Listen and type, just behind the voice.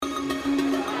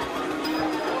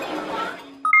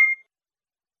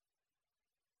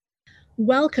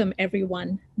Welcome,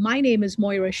 everyone. My name is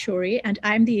Moira Shuri, and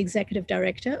I'm the Executive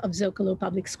Director of Zocalo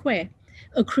Public Square,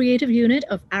 a creative unit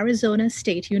of Arizona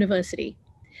State University.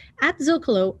 At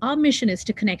Zocalo, our mission is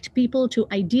to connect people to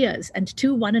ideas and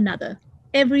to one another.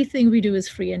 Everything we do is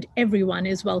free and everyone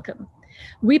is welcome.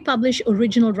 We publish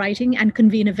original writing and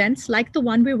convene events like the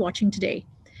one we're watching today.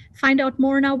 Find out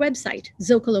more on our website,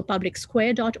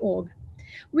 zocalopublicsquare.org.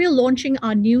 We're launching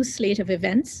our new slate of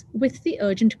events with the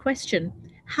urgent question: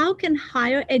 how can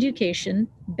higher education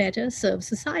better serve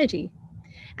society?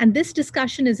 And this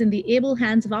discussion is in the able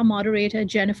hands of our moderator,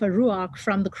 Jennifer Ruark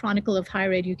from the Chronicle of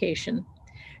Higher Education.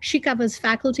 She covers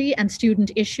faculty and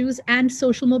student issues and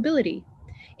social mobility.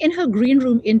 In her Green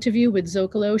Room interview with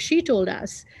Zocalo, she told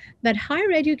us that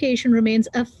higher education remains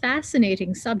a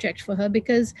fascinating subject for her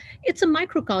because it's a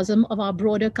microcosm of our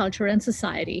broader culture and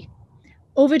society.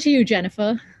 Over to you,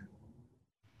 Jennifer.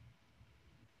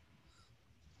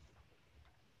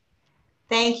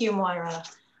 Thank you, Moira.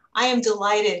 I am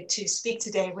delighted to speak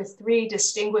today with three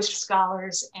distinguished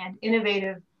scholars and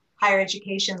innovative higher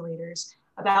education leaders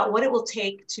about what it will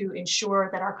take to ensure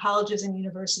that our colleges and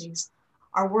universities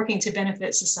are working to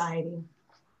benefit society.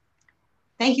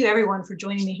 Thank you, everyone, for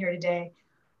joining me here today.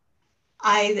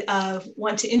 I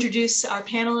want to introduce our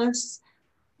panelists.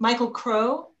 Michael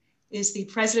Crow is the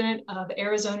president of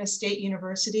Arizona State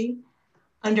University.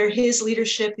 Under his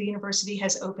leadership, the university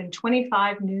has opened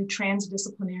 25 new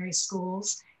transdisciplinary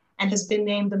schools and has been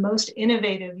named the most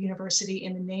innovative university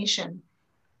in the nation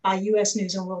by US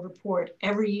News and World Report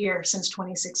every year since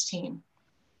 2016.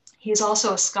 He is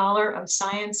also a scholar of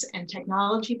science and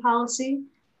technology policy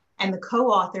and the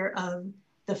co-author of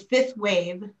The Fifth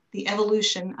Wave: The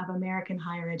Evolution of American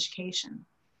Higher Education.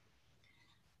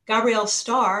 Gabrielle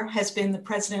Starr has been the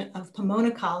president of Pomona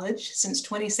College since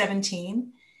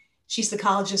 2017. She's the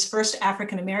college's first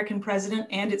African-American president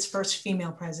and its first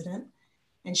female president.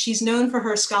 And she's known for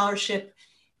her scholarship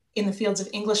in the fields of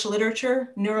English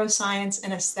literature, neuroscience,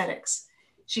 and aesthetics.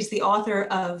 She's the author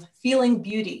of Feeling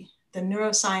Beauty: The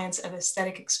Neuroscience of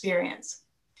Aesthetic Experience.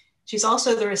 She's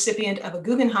also the recipient of a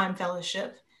Guggenheim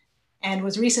Fellowship and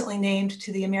was recently named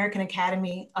to the American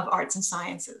Academy of Arts and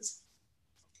Sciences.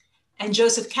 And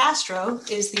Joseph Castro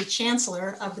is the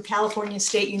chancellor of the California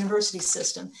State University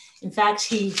System. In fact,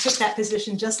 he took that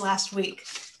position just last week.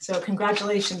 So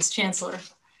congratulations, Chancellor.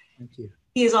 Thank you.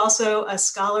 He is also a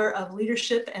scholar of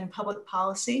leadership and public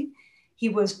policy. He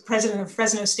was president of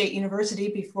Fresno State University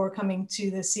before coming to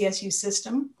the CSU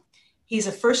system. He's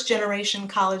a first-generation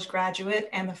college graduate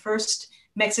and the first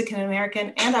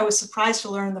Mexican-American, and I was surprised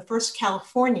to learn the first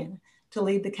Californian to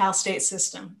lead the Cal State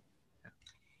system.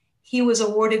 He was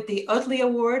awarded the Otley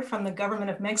Award from the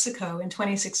government of Mexico in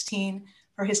 2016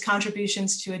 for his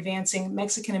contributions to advancing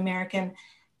Mexican-American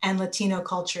and Latino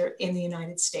culture in the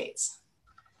United States.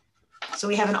 So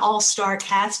we have an all-star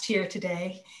cast here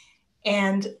today.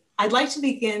 And I'd like to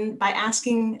begin by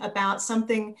asking about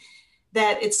something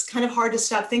that it's kind of hard to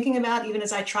stop thinking about, even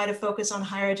as I try to focus on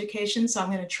higher education. So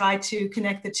I'm going to try to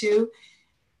connect the two.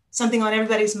 Something on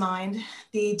everybody's mind: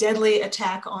 the deadly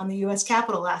attack on the US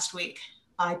Capitol last week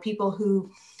by people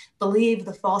who believe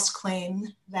the false claim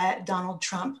that Donald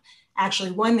Trump actually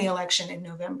won the election in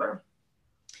November.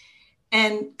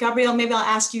 And Gabrielle, maybe I'll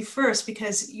ask you first,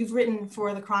 because you've written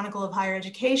for the Chronicle of Higher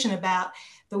Education about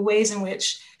the ways in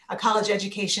which a college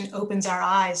education opens our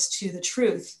eyes to the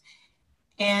truth.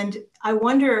 And I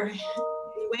wonder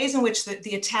the ways in which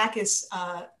the attack is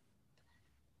a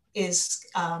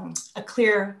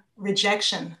clear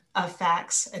rejection of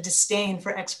facts, a disdain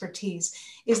for expertise.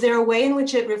 Is there a way in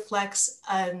which it reflects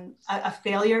a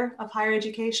failure of higher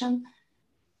education?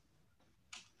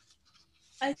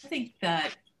 I think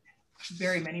that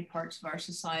very many parts of our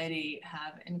society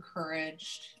have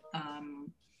encouraged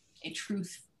a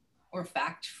truth or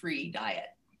fact-free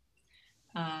diet.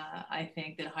 I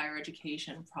think that higher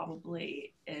education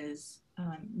probably is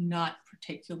not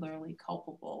particularly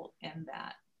culpable in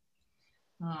that,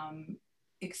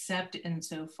 except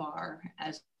insofar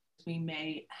as we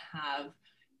may have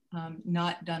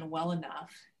not done well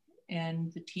enough in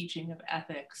the teaching of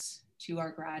ethics to our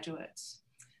graduates,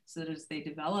 so that as they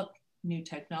develop new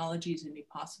technologies and new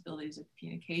possibilities of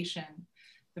communication,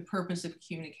 the purpose of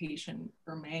communication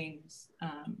remains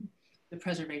the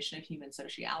preservation of human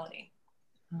sociality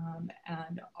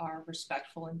and our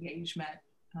respectful engagement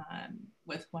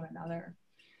with one another.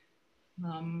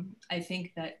 I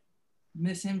think that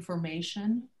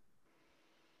misinformation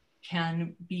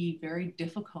can be very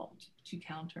difficult to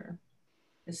counter,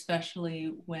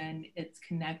 especially when it's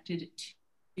connected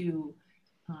to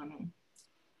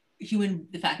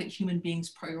the fact that human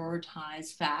beings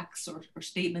prioritize facts or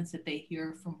statements that they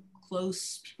hear from people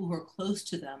who are close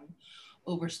to them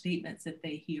over statements that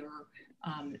they hear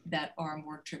that are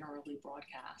more generally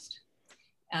broadcast.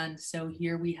 And so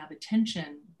here we have a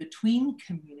tension between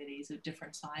communities of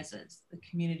different sizes, the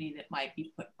community that might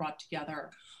be brought together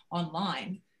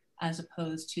online, as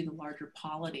opposed to the larger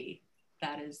polity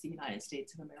that is the United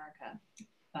States of America.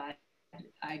 But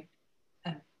I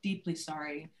am deeply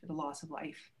sorry for the loss of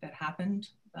life that happened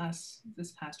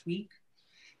this past week.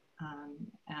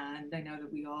 And I know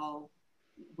that we all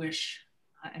wish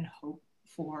and hope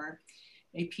for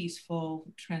a peaceful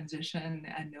transition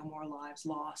and no more lives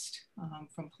lost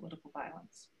from political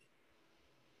violence.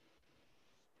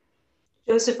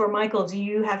 Joseph or Michael, do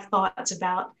you have thoughts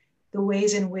about the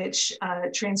ways in which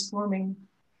transforming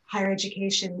higher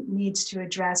education needs to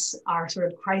address our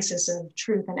sort of crisis of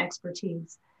truth and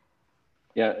expertise?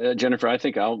 Yeah, Jennifer, I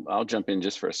think I'll jump in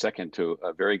just for a second to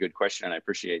a very good question, and I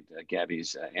appreciate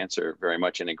Gabby's answer very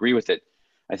much and agree with it.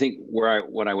 I think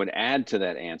what I would add to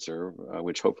that answer,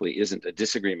 which hopefully isn't a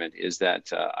disagreement, is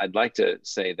that I'd like to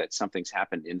say that something's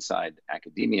happened inside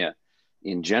academia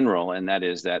in general, and that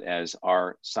is that as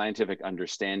our scientific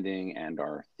understanding and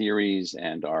our theories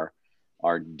and our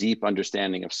deep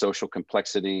understanding of social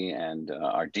complexity and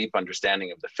our deep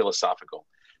understanding of the philosophical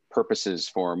purposes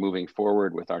for moving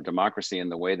forward with our democracy and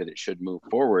the way that it should move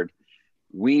forward,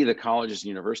 we, the colleges and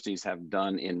universities, have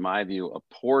done, in my view, a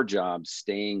poor job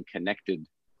staying connected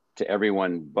to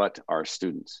everyone but our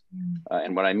students.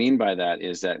 And what I mean by that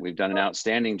is that we've done an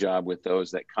outstanding job with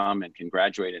those that come and can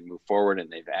graduate and move forward,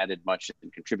 and they've added much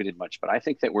and contributed much. But I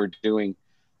think that we're doing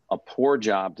a poor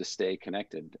job to stay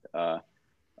connected.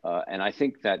 And I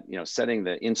think that, setting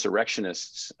the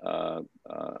insurrectionists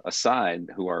aside,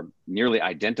 who are nearly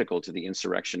identical to the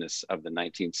insurrectionists of the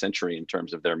 19th century in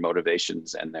terms of their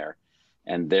motivations and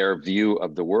their view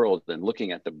of the world, and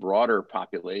looking at the broader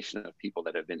population of people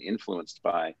that have been influenced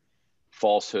by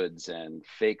falsehoods and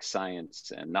fake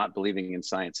science and not believing in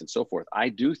science and so forth, I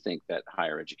do think that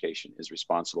higher education is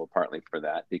responsible partly for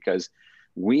that, because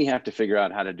we have to figure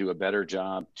out how to do a better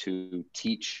job to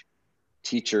teach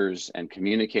teachers and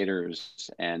communicators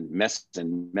and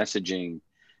messaging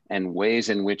and ways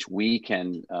in which we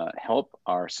can help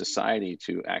our society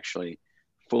to actually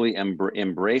fully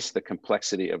embrace the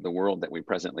complexity of the world that we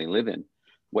presently live in.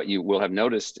 What you will have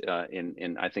noticed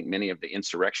in I think many of the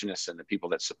insurrectionists and the people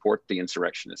that support the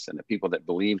insurrectionists and the people that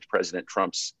believed President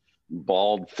Trump's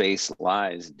bald-faced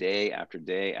lies day after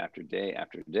day after day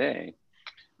after day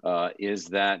is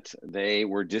that they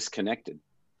were disconnected,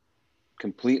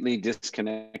 completely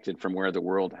disconnected from where the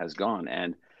world has gone.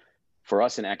 And for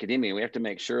us in academia, we have to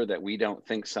make sure that we don't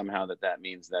think somehow that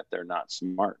means that they're not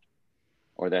smart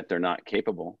or that they're not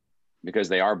capable, because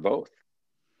they are both.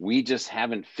 We just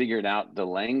haven't figured out the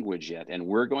language yet, and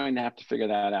we're going to have to figure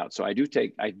that out. So I do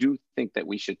think that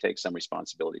we should take some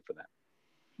responsibility for that.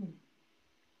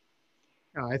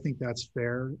 Yeah, I think that's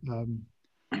fair.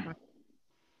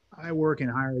 I work in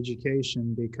higher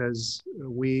education because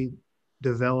we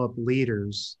develop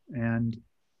leaders. And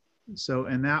so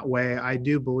in that way, I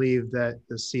do believe that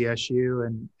the CSU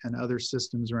and other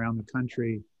systems around the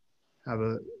country have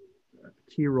a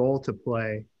key role to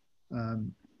play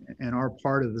and are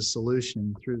part of the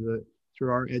solution. Through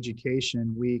our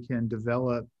education, we can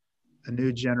develop a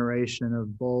new generation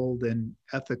of bold and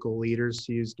ethical leaders,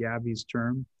 to use Gabby's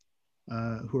term,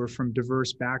 who are from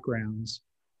diverse backgrounds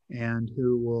and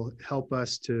who will help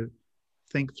us to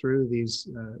think through these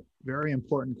very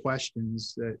important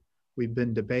questions that we've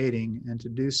been debating, and to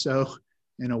do so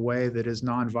in a way that is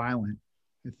nonviolent.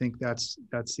 I think that's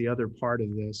the other part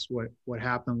of this. What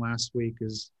happened last week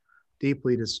is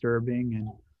deeply disturbing.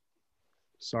 And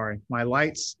sorry, my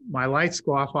lights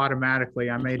go off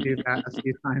automatically. I may do that a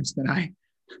few times tonight.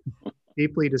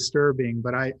 Deeply disturbing,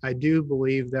 but I do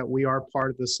believe that we are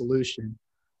part of the solution.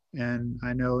 And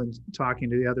I know in talking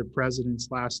to the other presidents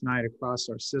last night across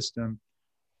our system,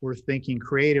 we're thinking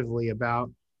creatively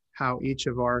about how each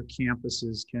of our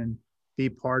campuses can be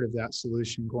part of that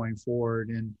solution going forward.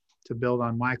 And to build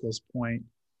on Michael's point,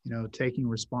 taking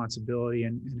responsibility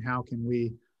and how can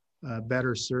we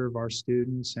better serve our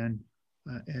students and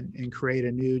create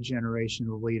a new generation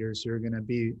of leaders who are going to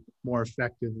be more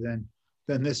effective than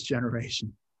this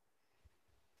generation.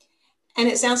 And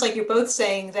it sounds like you're both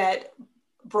saying that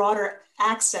broader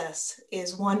access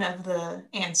is one of the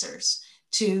answers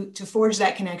to forge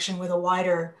that connection with a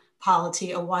wider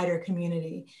polity, a wider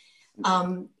community.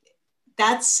 The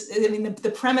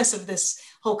premise of this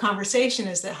whole conversation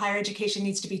is that higher education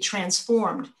needs to be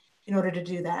transformed in order to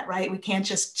do that, right? We can't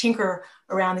just tinker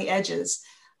around the edges.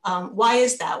 Why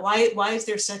is that? Why is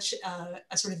there such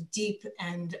a sort of deep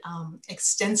and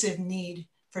extensive need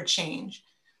for change?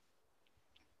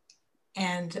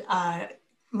 And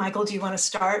Michael, do you want to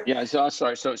start? Yeah, so I'll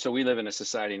start. So we live in a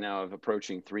society now of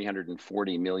approaching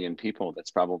 340 million people.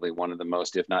 That's probably one of the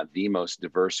most, if not the most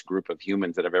diverse group of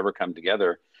humans that have ever come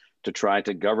together to try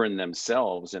to govern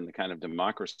themselves in the kind of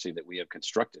democracy that we have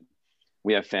constructed.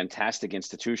 We have fantastic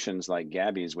institutions like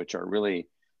Gabby's, which are really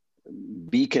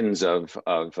beacons of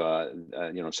sort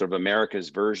of America's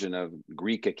version of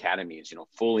Greek academies,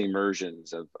 full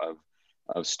immersions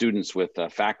of students with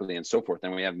faculty and so forth.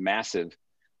 And we have massive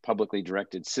publicly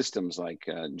directed systems like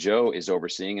Joe is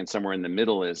overseeing, and somewhere in the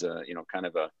middle is kind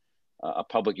of a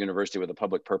public university with a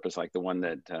public purpose like the one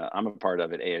that I'm a part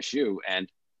of at ASU.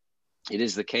 And it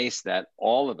is the case that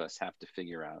all of us have to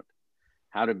figure out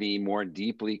how to be more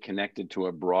deeply connected to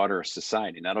a broader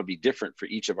society. And that'll be different for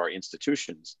each of our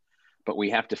institutions, but we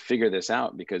have to figure this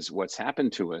out, because what's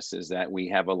happened to us is that we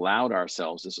have allowed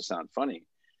ourselves, this will sound funny,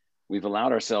 we've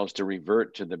allowed ourselves to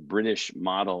revert to the British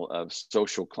model of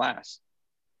social class.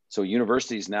 So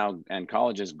universities now and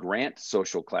colleges grant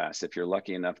social class if you're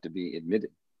lucky enough to be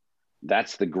admitted.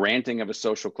 That's the granting of a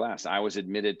social class. I was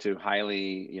admitted to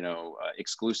highly,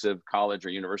 exclusive college or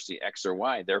university X or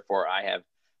Y. Therefore, I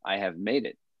have made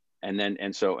it.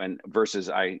 And versus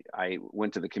I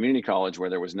went to the community college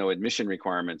where there was no admission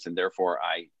requirements, and therefore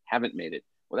I haven't made it.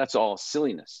 Well, that's all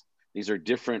silliness. These are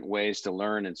different ways to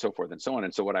learn and so forth and so on.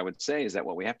 And so what I would say is that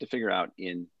what we have to figure out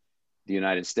in the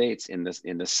United States, in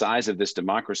the size of this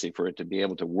democracy, for it to be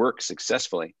able to work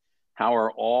successfully, how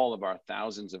are all of our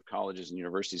thousands of colleges and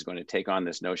universities going to take on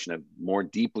this notion of more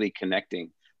deeply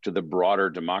connecting to the broader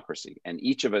democracy? And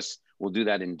each of us will do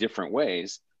that in different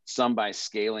ways, some by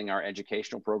scaling our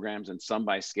educational programs and some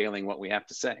by scaling what we have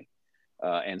to say.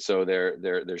 And so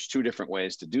there's two different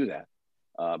ways to do that.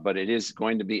 But it is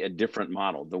going to be a different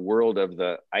model. The world of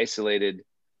the isolated,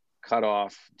 cut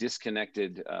off,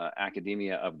 disconnected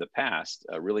academia of the past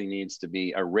really needs to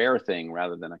be a rare thing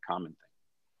rather than a common thing.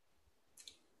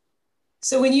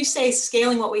 So when you say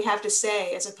scaling what we have to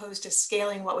say as opposed to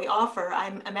scaling what we offer,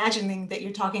 I'm imagining that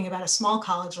you're talking about a small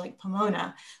college like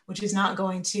Pomona, which is not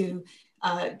going to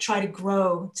try to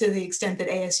grow to the extent that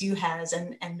ASU has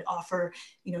and offer,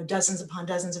 dozens upon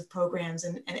dozens of programs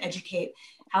and educate.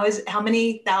 How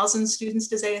many thousand students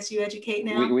does ASU educate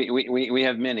now? We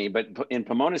have many, but in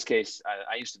Pomona's case,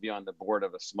 I used to be on the board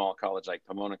of a small college like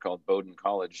Pomona called Bowdoin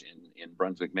College in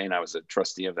Brunswick, Maine. I was a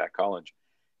trustee of that college.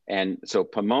 And so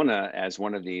Pomona, as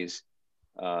one of these,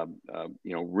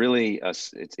 really,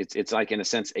 it's like, in a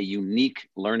sense, a unique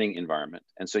learning environment.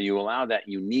 And so you allow that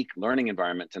unique learning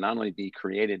environment to not only be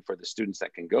created for the students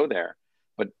that can go there,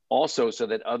 but also so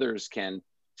that others can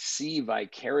see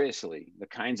vicariously the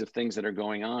kinds of things that are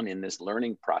going on in this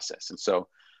learning process. And so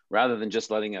rather than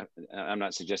just I'm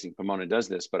not suggesting Pomona does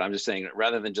this, but I'm just saying,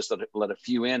 rather than just let a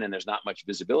few in and there's not much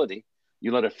visibility,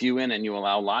 you let a few in and you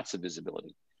allow lots of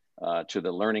visibility to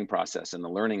the learning process and the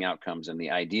learning outcomes and the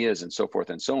ideas and so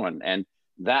forth and so on. And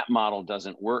that model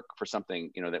doesn't work for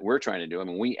something, that we're trying to do. I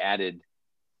mean,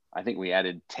 I think we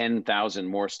added 10,000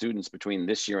 more students between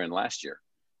this year and last year.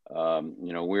 And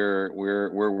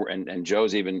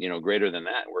Joe's even, greater than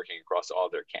that, working across all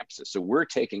their campuses. So we're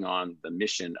taking on the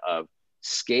mission of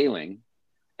scaling,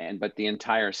 but the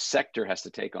entire sector has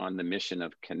to take on the mission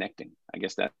of connecting. I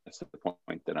guess that's the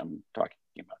point that I'm talking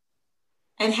about.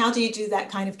 And how do you do that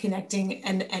kind of connecting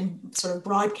and sort of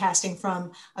broadcasting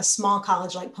from a small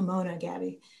college like Pomona,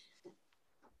 Gabby?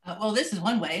 Well, this is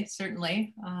one way,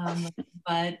 certainly.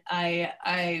 But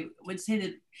I would say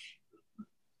that,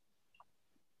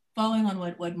 following on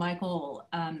what Michael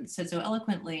said so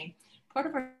eloquently, part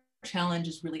of our challenge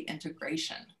is really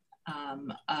integration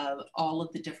of all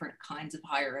of the different kinds of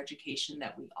higher education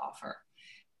that we offer.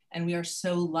 And we are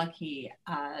so lucky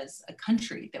as a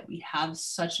country that we have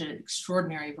such an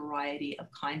extraordinary variety of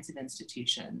kinds of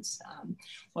institutions.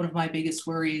 One of my biggest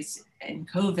worries in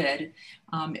COVID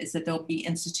is that there'll be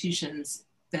institutions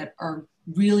that are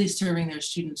really serving their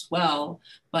students well,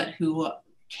 but who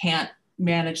can't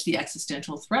manage the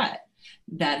existential threat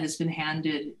that has been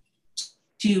handed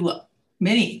to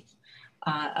many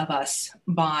of us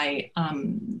by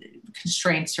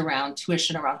constraints around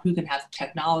tuition, around who can have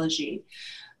technology.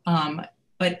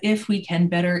 But if we can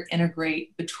better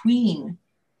integrate between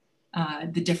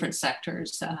the different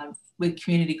sectors with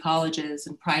community colleges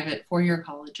and private four-year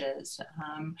colleges,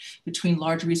 between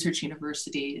large research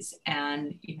universities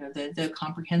and the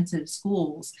comprehensive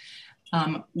schools,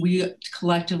 we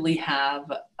collectively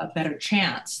have a better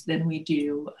chance than we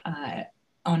do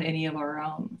on any of our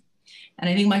own. And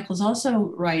I think Michael's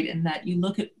also right in that you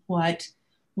look at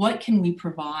what can we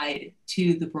provide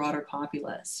to the broader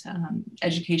populace.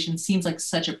 Education seems like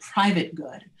such a private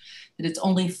good that it's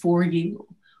only for you,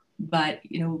 but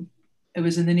It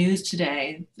was in the news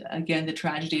today, again, the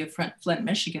tragedy of Flint,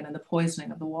 Michigan, and the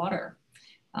poisoning of the water.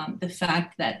 The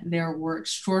fact that there were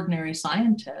extraordinary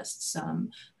scientists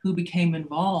who became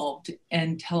involved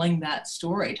in telling that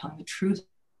story, telling the truth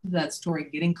of that story,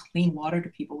 getting clean water to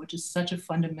people, which is such a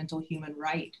fundamental human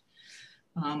right.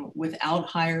 Without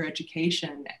higher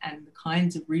education and the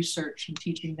kinds of research and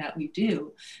teaching that we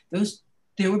do,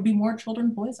 there would be more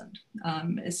children poisoned.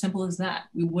 As simple as that.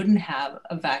 We wouldn't have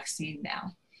a vaccine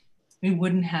now. We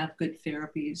wouldn't have good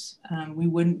therapies. We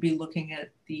wouldn't be looking at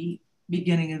the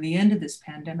beginning of the end of this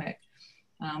pandemic.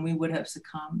 We would have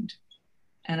succumbed.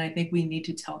 And I think we need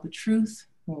to tell the truth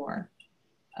more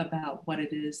about what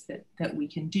it is that we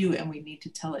can do, and we need to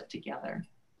tell it together.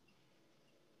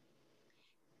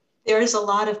 There is a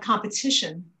lot of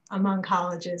competition among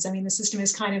colleges. I mean, the system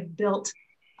is kind of built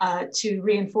to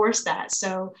reinforce that.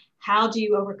 So how do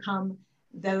you overcome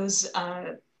those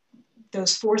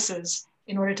forces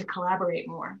in order to collaborate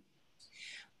more?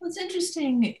 Well, it's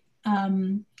interesting.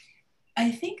 I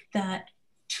think that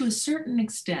to a certain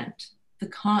extent, the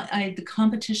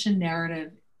competition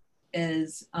narrative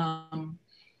is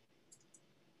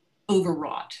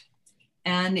overwrought.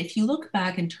 And if you look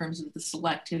back in terms of the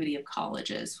selectivity of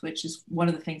colleges, which is one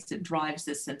of the things that drives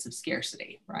this sense of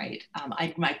scarcity, right?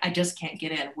 I just can't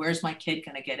get in. Where's my kid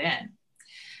going to get in?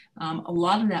 A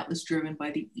lot of that was driven by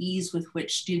the ease with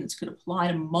which students could apply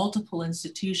to multiple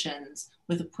institutions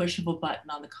with a push of a button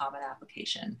on the Common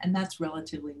Application. And that's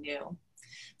relatively new.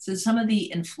 So some of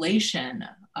the inflation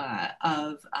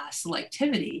of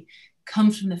selectivity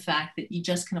comes from the fact that you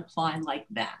just can apply like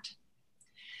that.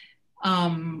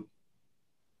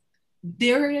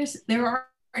 There are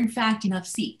in fact enough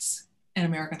seats in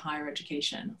American higher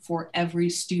education for every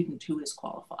student who is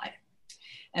qualified.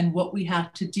 And what we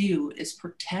have to do is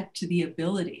protect the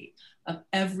ability of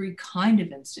every kind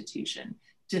of institution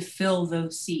to fill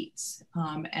those seats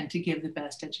and to give the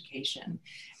best education.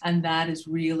 And that is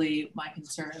really my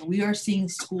concern. We are seeing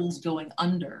schools going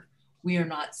under. We are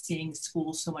not seeing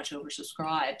schools so much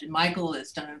oversubscribed. And Michael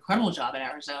has done an incredible job in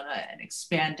Arizona in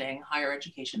expanding higher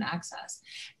education access.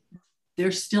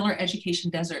 There still are education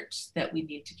deserts that we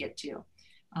need to get to.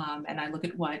 And I look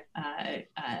at what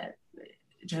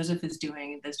Joseph is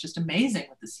doing that's just amazing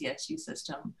with the CSU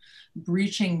system,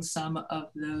 breaching some of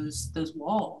those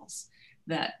walls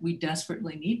that we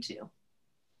desperately need to.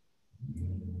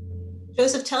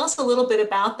 Joseph, tell us a little bit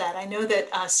about that. I know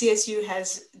that CSU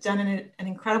has done an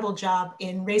incredible job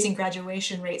in raising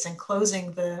graduation rates and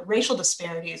closing the racial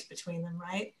disparities between them,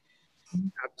 right?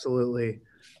 Absolutely.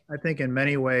 I think in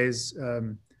many ways,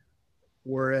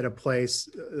 we're at a place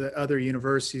that other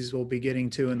universities will be getting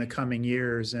to in the coming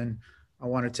years. And I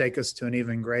want to take us to an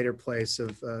even greater place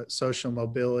of social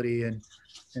mobility and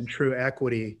true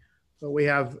equity. But we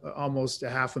have almost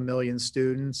 500,000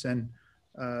 students, and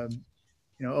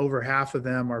over half of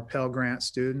them are Pell Grant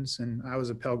students, and I was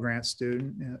a Pell Grant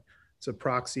student. It's a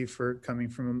proxy for coming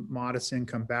from a modest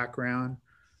income background.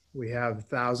 We have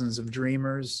thousands of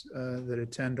dreamers that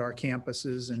attend our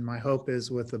campuses, and my hope is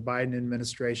with the Biden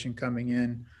administration coming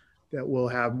in that we'll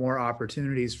have more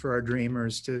opportunities for our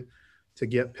dreamers to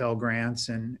get Pell Grants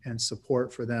and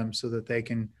support for them so that they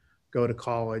can go to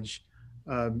college.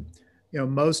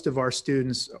 Most of our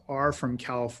students are from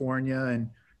California, and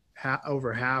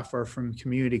over half are from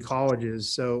community colleges.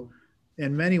 So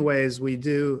in many ways, we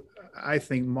do, I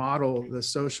think, model the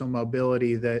social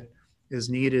mobility that is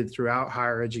needed throughout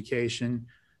higher education.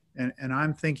 And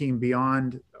I'm thinking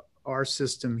beyond our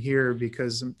system here,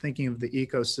 because I'm thinking of the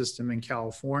ecosystem in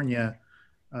California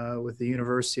with the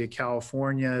University of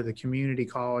California, the community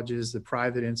colleges, the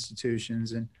private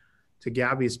institutions. And to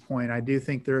Gabby's point, I do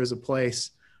think there is a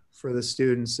place for the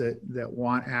students that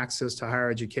want access to higher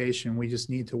education. We just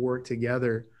need to work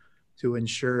together to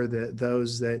ensure that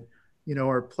those that,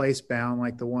 are place bound,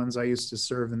 like the ones I used to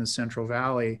serve in the Central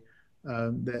Valley,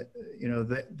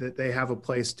 that they have a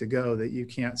place to go, that you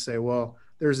can't say, well,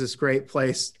 there's this great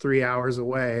place 3 hours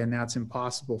away and that's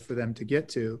impossible for them to get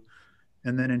to.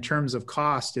 And then in terms of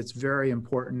cost, it's very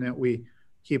important that we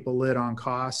keep a lid on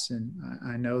costs. And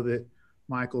I know that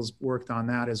Michael's worked on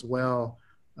that as well.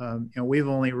 We've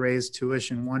only raised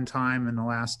tuition one time in the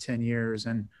last 10 years.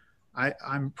 And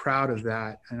I'm proud of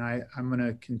that. And I'm going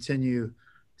to continue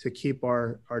to keep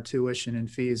our tuition and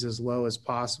fees as low as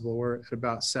possible. We're at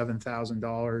about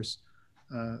 $7,000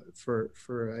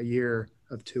 for a year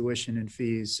of tuition and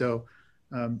fees. So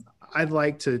I'd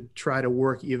like to try to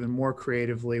work even more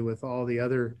creatively with all the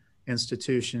other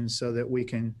institutions so that we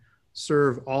can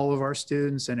serve all of our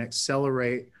students and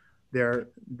accelerate their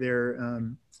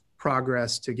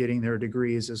progress to getting their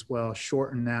degrees as well,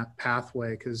 shorten that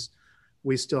pathway, because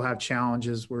we still have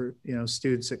challenges where, you know,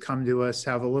 students that come to us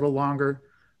have a little longer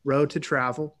road to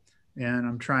travel. And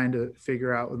I'm trying to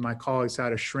figure out with my colleagues how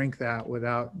to shrink that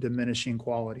without diminishing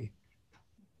quality.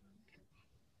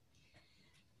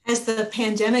 As the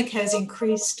pandemic has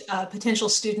increased potential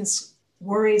students'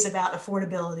 worries about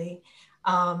affordability,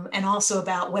 and also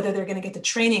about whether they're going to get the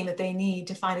training that they need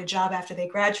to find a job after they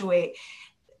graduate,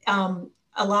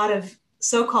 a lot of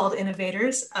so-called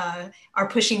innovators are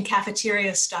pushing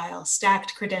cafeteria style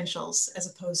stacked credentials as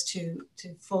opposed to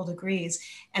full degrees.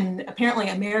 And apparently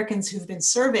Americans who've been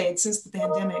surveyed since the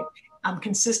pandemic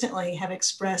consistently have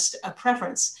expressed a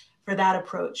preference for that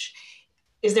approach.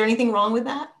 Is there anything wrong with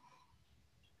that?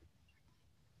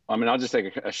 I mean, I'll just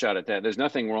take a shot at that. There's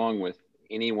nothing wrong with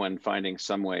anyone finding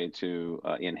some way to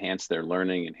enhance their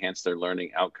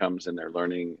learning outcomes and their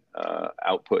learning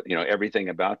output, you know, everything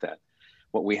about that.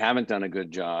 What we haven't done a good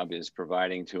job is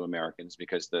providing to Americans,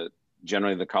 because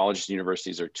generally the colleges and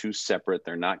universities are too separate,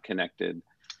 they're not connected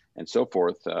and so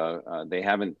forth. They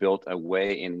haven't built a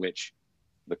way in which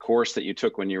the course that you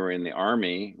took when you were in the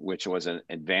Army, which was an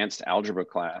advanced algebra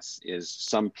class, is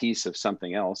some piece of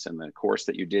something else. And the course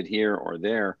that you did here or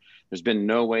there's been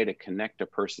no way to connect a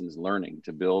person's learning,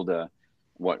 to build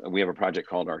what we have a project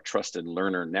called our Trusted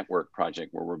Learner Network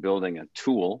project, where we're building a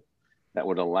tool that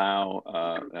would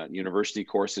allow university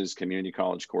courses, community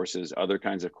college courses, other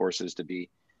kinds of courses to be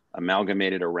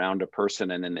amalgamated around a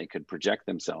person, and then they could project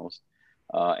themselves.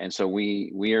 And so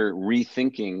we are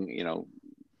rethinking, you know,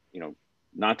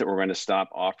 not that we're going to stop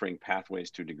offering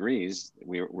pathways to degrees.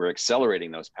 We're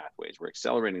accelerating those pathways. We're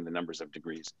accelerating the numbers of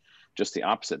degrees, just the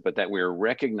opposite, but that we're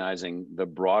recognizing the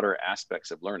broader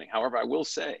aspects of learning. However, I will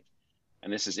say,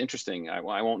 and this is interesting, I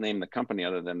won't name the company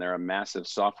other than they're a massive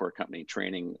software company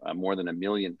training more than 1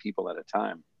 million people at a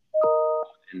time.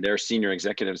 And their senior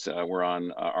executives were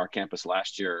on our campus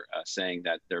last year saying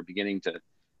that they're beginning to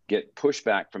get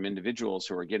pushback from individuals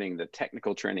who are getting the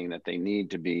technical training that they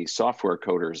need to be software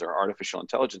coders or artificial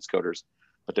intelligence coders,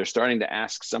 but they're starting to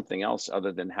ask something else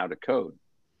other than how to code.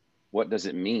 What does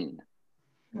it mean?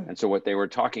 And so what they were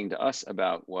talking to us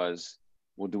about was,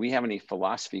 well, do we have any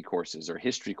philosophy courses or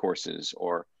history courses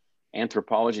or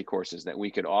anthropology courses that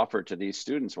we could offer to these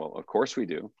students? Well, of course we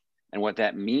do. And what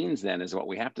that means then is what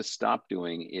we have to stop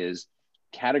doing is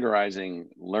categorizing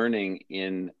learning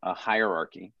in a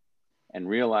hierarchy and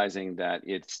realizing that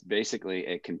it's basically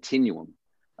a continuum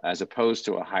as opposed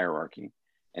to a hierarchy.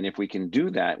 And if we can do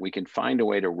that, we can find a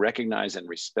way to recognize and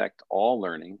respect all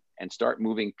learning and start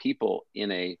moving people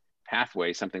in a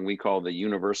pathway, something we call the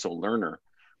universal learner,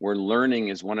 where learning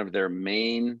is one of their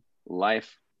main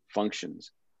life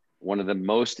functions, one of the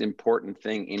most important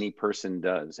thing any person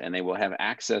does. And they will have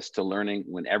access to learning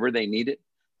whenever they need it,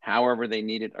 however they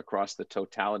need it, across the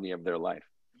totality of their life.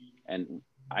 And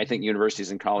I think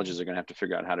universities and colleges are going to have to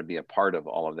figure out how to be a part of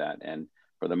all of that. And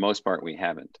for the most part, we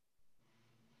haven't.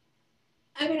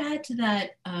 I would add to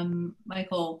that,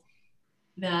 Michael,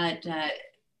 that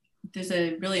there's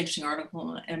a really interesting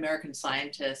article in American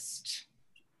Scientist,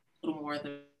 a little more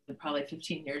than probably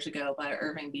 15 years ago, by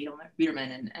Irving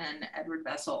Biederman and Edward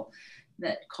Bessel,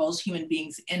 that calls human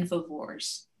beings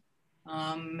infovores.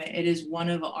 It is one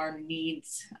of our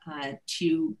needs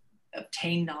to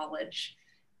obtain knowledge.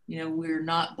 You know, we're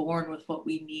not born with what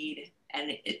we need, and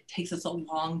it takes us a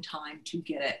long time to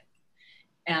get it.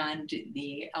 And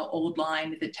the old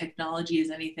line, the technology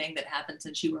is anything that happened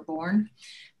since you were born.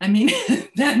 I mean,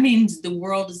 that means the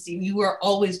world is, you are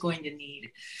always going to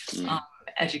need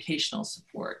educational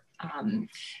support.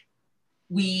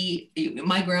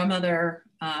 My grandmother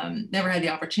never had the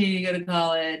opportunity to go to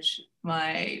college.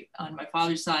 On my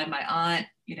father's side, my aunt,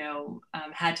 you know,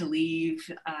 had to leave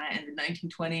in the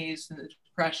 1920s, in the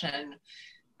Depression.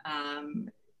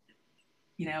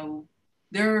 You know,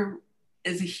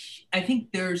 I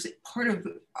think there's part of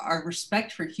our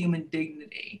respect for human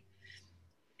dignity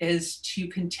is to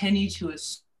continue to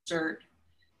assert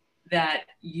that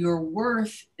your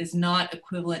worth is not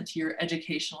equivalent to your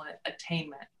educational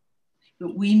attainment,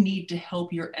 but we need to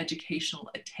help your educational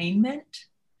attainment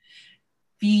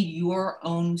feed your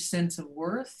own sense of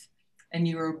worth and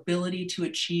your ability to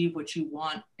achieve what you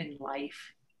want in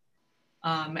life.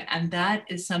 And that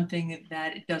is something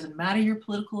that it doesn't matter your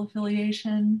political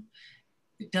affiliation.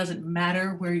 It doesn't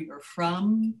matter where you're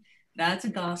from. That's a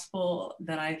gospel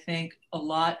that I think a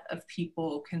lot of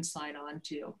people can sign on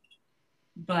to.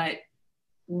 But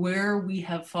where we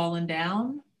have fallen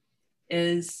down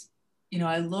is, you know,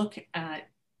 I look at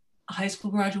high school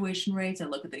graduation rates, I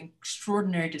look at the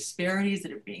extraordinary disparities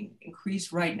that are being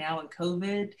increased right now in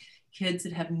COVID, kids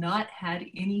that have not had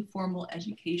any formal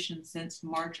education since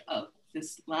March of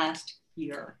this last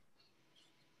year.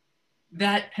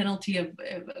 that penalty of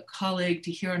a colleague,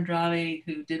 Tahir Andrade,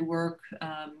 who did work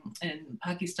in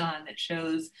Pakistan, that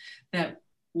shows that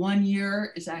 1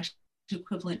 year is actually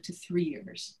equivalent to 3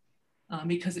 years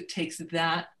because it takes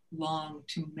that long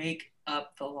to make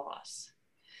up the loss.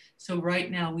 So right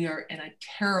now we are in a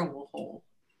terrible hole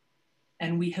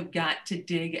and we have got to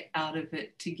dig out of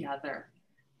it together.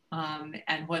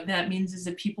 And what that means is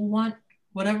that people want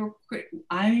whatever,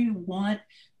 I want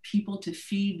people to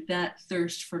feed that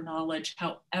thirst for knowledge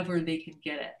however they can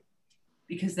get it,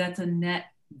 because that's a net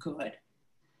good.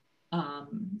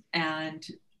 And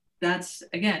that's,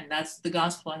 again, that's the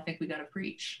gospel I think we got to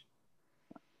preach.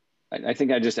 I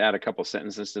think I just add a couple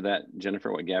sentences to that,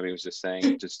 Jennifer, what Gabby was just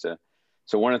saying.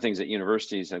 So one of the things that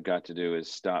universities have got to do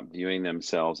is stop viewing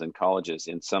themselves and colleges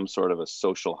in some sort of a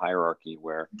social hierarchy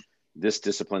where this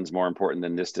discipline is more important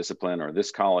than this discipline, or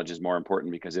this college is more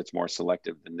important because it's more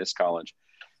selective than this college.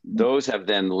 Those have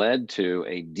then led to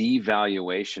a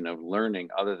devaluation of learning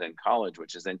other than college,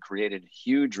 which has then created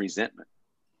huge resentment.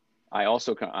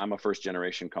 I'm a first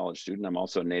generation college student. I'm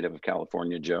also a native of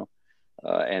California, Joe.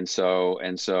 And so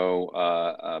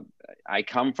I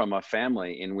come from a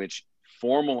family in which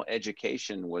formal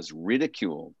education was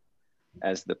ridiculed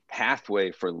as the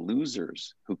pathway for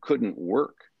losers who couldn't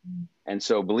work. And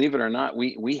so, believe it or not,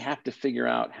 we have to figure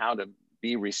out how to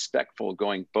be respectful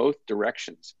going both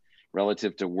directions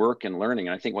relative to work and learning.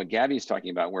 And I think what Gabby is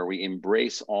talking about, where we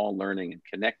embrace all learning and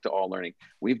connect to all learning,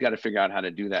 we've got to figure out how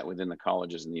to do that within the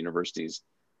colleges and the universities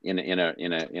in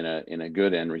a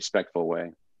good and respectful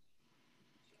way.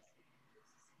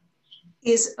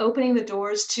 Is opening the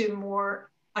doors to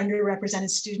more underrepresented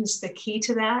students the key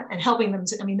to that, and helping them,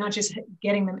 I mean, not just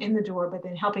getting them in the door, but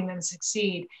then helping them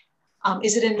succeed?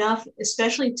 Is it enough,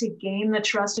 especially to gain the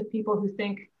trust of people who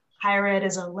think higher ed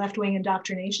is a left-wing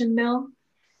indoctrination mill?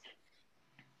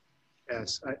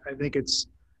 Yes, I think it's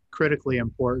critically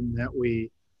important that we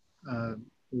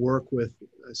work with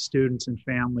students and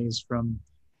families from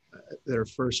that are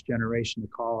first generation to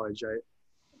college.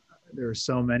 There are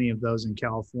so many of those in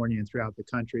California and throughout the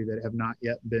country that have not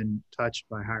yet been touched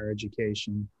by higher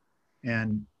education.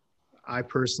 And I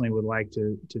personally would like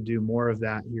to do more of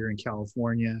that here in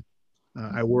California.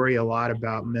 I worry a lot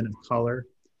about men of color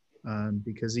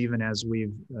because even as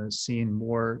we've seen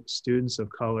more students of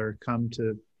color come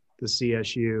to the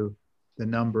CSU, the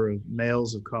number of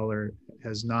males of color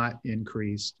has not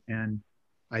increased. And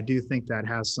I do think that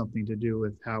has something to do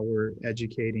with how we're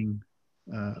educating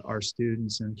our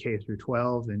students in K through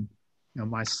 12. And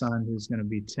my son, who's going to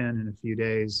be 10 in a few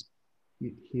days,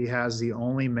 he has the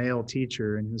only male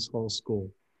teacher in his whole school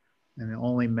and the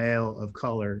only male of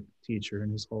color teacher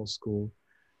in his whole school.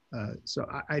 So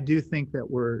I do think that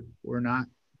we're not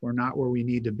where we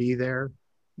need to be there.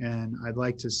 And I'd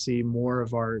like to see more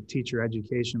of our teacher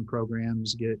education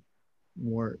programs get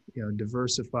more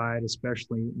diversified,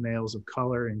 especially males of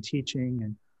color in teaching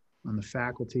and on the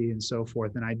faculty and so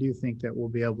forth. And I do think that we'll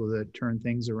be able to turn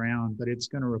things around, but it's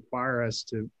going to require us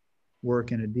to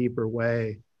work in a deeper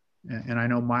way. And I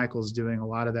know Michael's doing a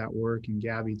lot of that work, and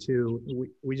Gabby too.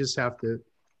 We just have to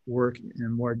work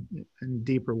in a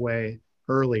deeper way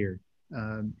earlier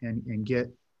and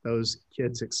get those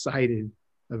kids excited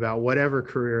about whatever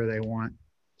career they want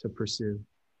to pursue.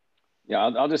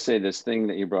 Yeah, I'll just say this thing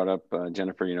that you brought up,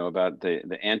 Jennifer, about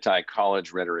the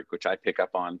anti-college rhetoric, which I pick up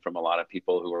on from a lot of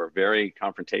people who are very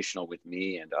confrontational with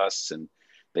me and us, and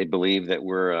they believe that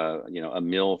we're a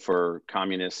mill for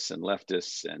communists and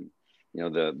leftists, and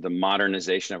the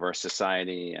modernization of our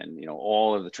society, and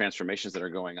all of the transformations that are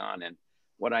going on. And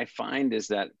what I find is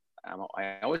that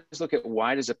I always look at,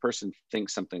 why does a person think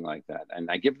something like that?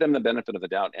 And I give them the benefit of the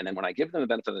doubt. And then when I give them the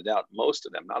benefit of the doubt, most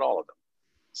of them, not all of them,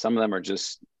 some of them are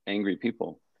just angry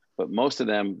people, but most of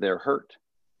them, they're hurt.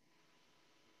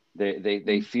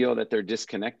 They feel that they're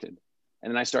disconnected.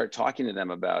 And then I start talking to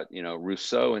them about,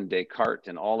 Rousseau and Descartes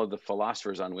and all of the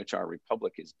philosophers on which our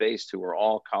republic is based, who are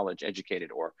all college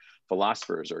educated or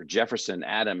philosophers, or Jefferson,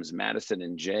 Adams, Madison,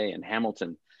 and Jay, and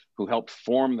Hamilton, who helped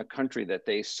form the country that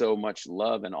they so much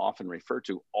love and often refer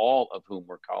to, all of whom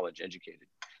were college educated.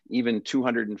 Even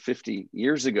 250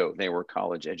 years ago, they were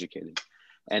college educated.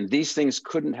 And these things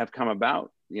couldn't have come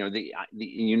about. The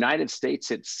United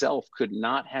States itself could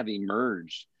not have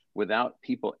emerged without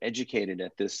people educated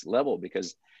at this level,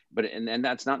 and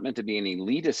that's not meant to be an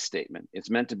elitist statement. It's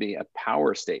meant to be a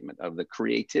power statement of the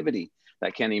creativity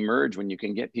that can emerge when you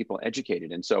can get people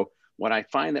educated. And so what I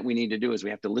find that we need to do is we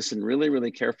have to listen really,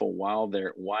 really careful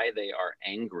why they are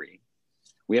angry.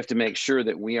 We have to make sure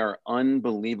that we are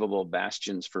unbelievable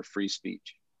bastions for free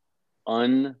speech.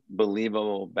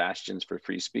 Unbelievable bastions for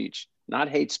free speech, not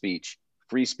hate speech,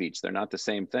 free speech. They're not the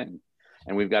same thing.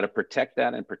 And we've got to protect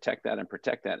that and protect that and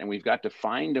protect that. And we've got to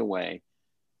find a way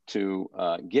to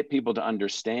get people to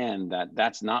understand that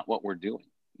that's not what we're doing.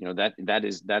 You know,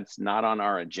 that's not on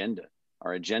our agenda.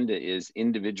 Our agenda is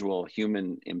individual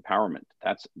human empowerment.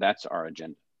 That's our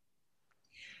agenda.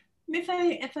 If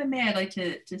I may, I'd like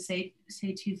to say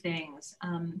two things.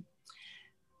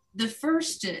 The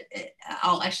first,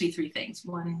 three things.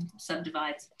 One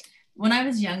subdivides. When I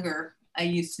was younger, I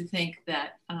used to think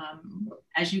that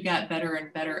as you got better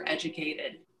and better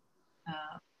educated,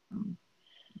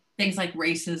 things like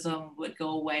racism would go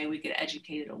away. We get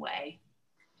educated away.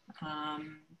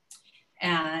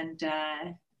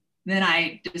 Then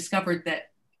I discovered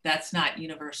that that's not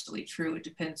universally true. It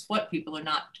depends what people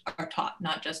are taught,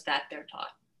 not just that they're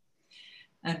taught.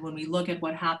 And when we look at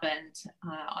what happened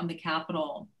on the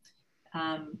Capitol,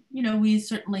 we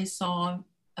certainly saw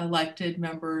elected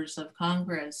members of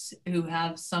Congress who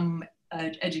have some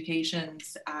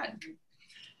educations at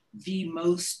the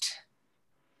most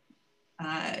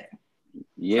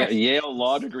Yale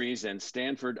law degrees and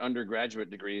Stanford undergraduate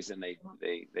degrees, and they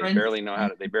barely know how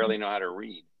to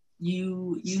read.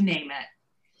 You name it.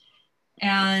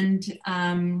 And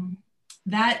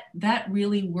that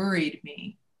really worried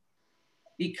me,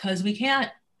 because we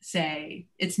can't say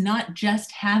it's not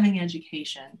just having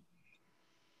education.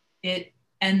 It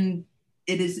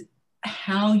is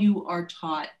how you are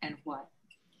taught and what.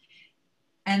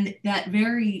 And that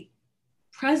very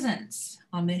presence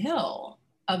on the Hill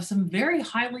of some very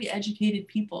highly educated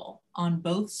people on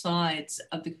both sides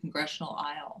of the congressional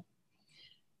aisle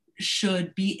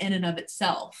should be in and of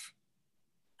itself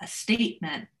a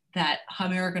statement that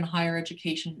American higher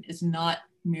education is not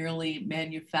merely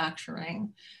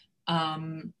manufacturing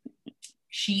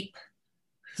sheep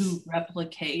who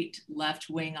replicate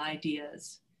left-wing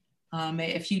ideas.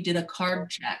 If you did a card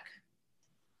check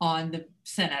on the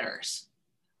senators,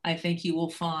 I think you will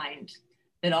find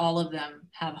that all of them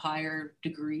have higher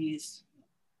degrees,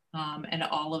 and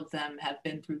all of them have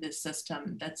been through this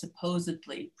system that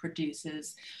supposedly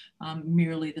produces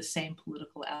merely the same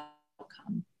political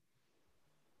outcome.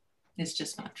 It's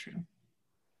just not true.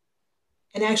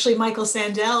 And actually, Michael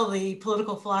Sandel, the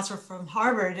political philosopher from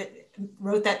Harvard,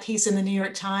 wrote that piece in the New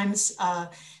York Times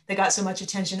that got so much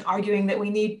attention, arguing that we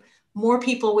need more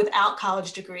people without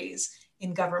college degrees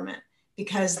in government,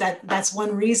 because that's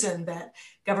one reason that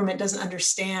government doesn't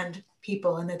understand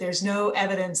people, and that there's no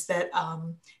evidence that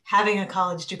having a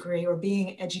college degree or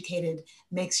being educated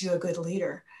makes you a good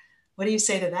leader. What do you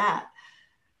say to that?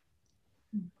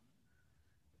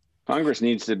 Congress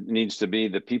needs to be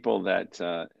the people that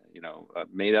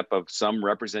made up of some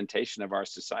representation of our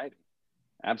society.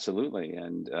 Absolutely.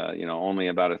 And only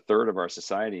about a third of our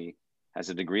society has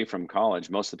a degree from college.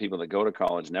 Most of the people that go to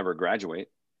college never graduate.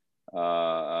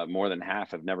 More than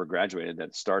half have never graduated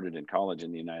that started in college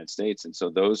in the United States. And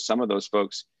so some of those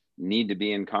folks need to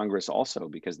be in Congress also,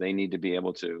 because they need to be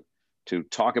able to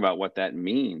talk about what that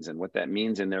means and what that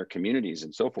means in their communities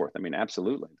and so forth. I mean,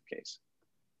 absolutely the case.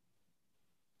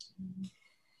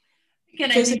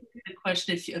 Again, I think it's a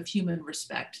question of human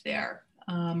respect there.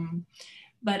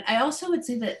 But I also would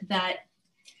say that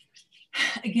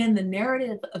again, the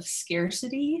narrative of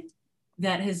scarcity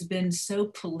that has been so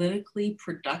politically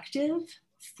productive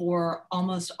for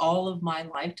almost all of my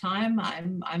lifetime.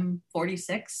 I'm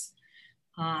 46,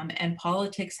 and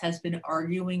politics has been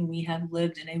arguing we have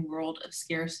lived in a world of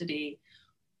scarcity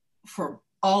for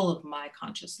all of my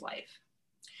conscious life.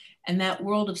 And that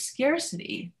world of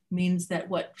scarcity means that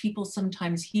what people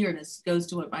sometimes hear, and this goes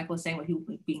to what Michael was saying, what people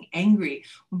being angry,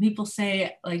 when people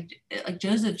say, like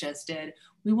Joseph just did,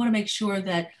 we want to make sure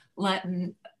that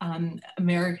Latin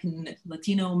American,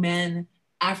 Latino men,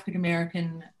 African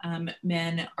American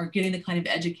men are getting the kind of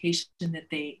education that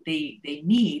they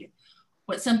need.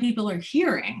 What some people are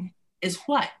hearing is,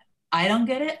 what? I don't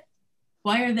get it?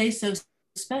 Why are they so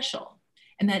special?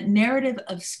 And that narrative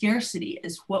of scarcity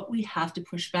is what we have to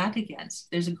push back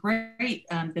against. There's a great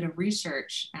bit of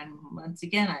research, and once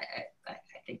again, I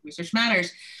think research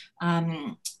matters,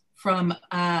 from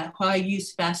Hua-Yu,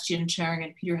 Sebastian Chang,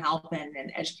 and Peter Halpin,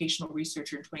 an educational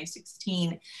researcher in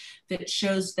 2016, that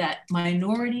shows that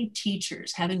minority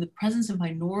teachers, having the presence of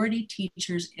minority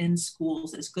teachers in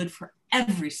schools is good for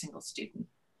every single student,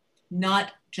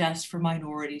 not just for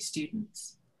minority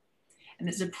students. And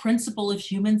it's a principle of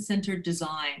human-centered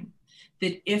design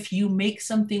that if you make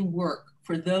something work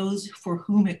for those for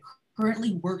whom it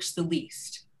currently works the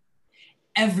least,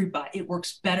 it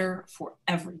works better for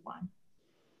everyone.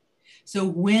 So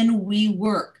when we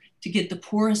work to get the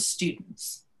poorest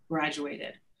students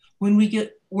graduated, when we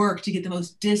work to get the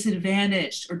most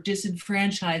disadvantaged or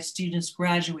disenfranchised students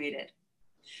graduated,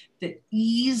 the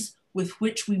ease with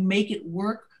which we make it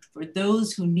work for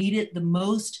those who need it the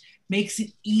most makes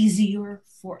it easier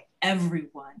for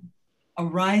everyone. A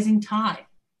rising tide,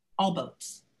 all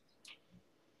boats.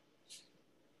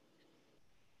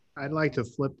 I'd like to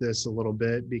flip this a little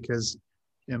bit because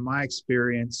in my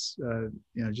experience,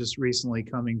 just recently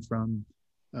coming from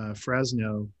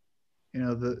Fresno,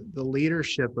 the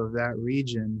leadership of that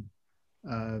region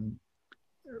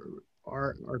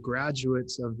are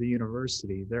graduates of the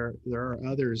university. There are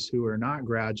others who are not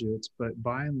graduates, but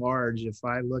by and large, if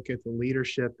I look at the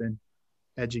leadership in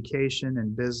education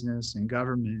and business and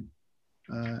government,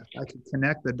 I could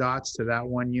connect the dots to that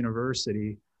one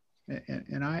university.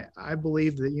 And I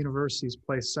believe that universities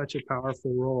play such a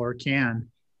powerful role, or can,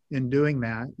 in doing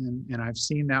that. And I've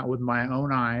seen that with my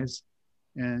own eyes.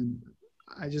 And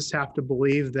I just have to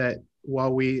believe that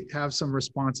while we have some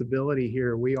responsibility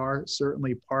here, we are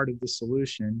certainly part of the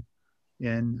solution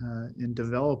in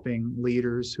developing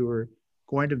leaders who are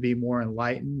going to be more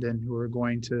enlightened and who are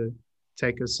going to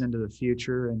take us into the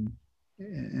future and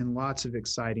in lots of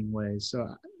exciting ways.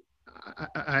 So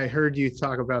I heard you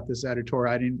talk about this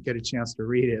editorial. I didn't get a chance to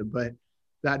read it, but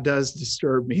that does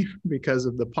disturb me because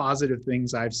of the positive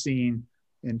things I've seen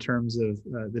in terms of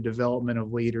the development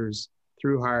of leaders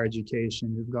through higher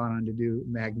education who've gone on to do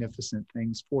magnificent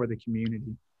things for the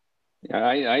community.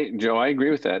 Yeah, Joe, I agree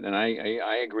with that. And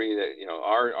I agree that,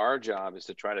 our job is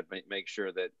to try to make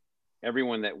sure that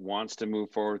everyone that wants to move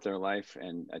forward with their life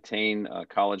and attain a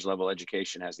college level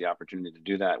education has the opportunity to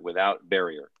do that without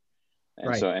barrier. And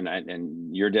right. So,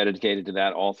 and you're dedicated to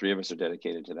that. All three of us are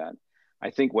dedicated to that. I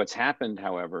think what's happened,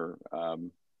 however,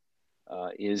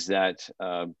 is that,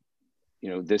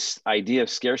 this idea of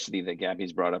scarcity that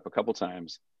Gabby's brought up a couple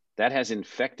times, that has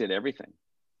infected everything.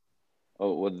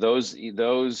 Oh, well, those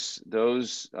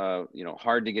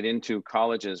hard to get into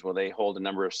colleges, well, they hold a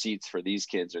number of seats for these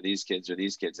kids or these kids or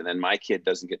these kids, and then my kid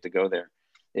doesn't get to go there.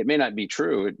 It may not be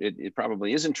true. It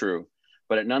probably isn't true,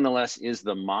 but it nonetheless is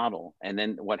the model. And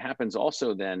then what happens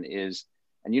also then is,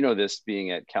 and this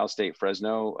being at Cal State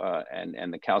Fresno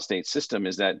and the Cal State system,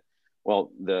 is that,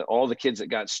 well, all the kids that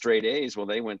got straight A's, well,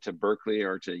 they went to Berkeley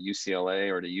or to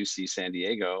UCLA or to UC San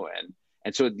Diego.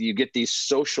 And so you get these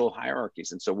social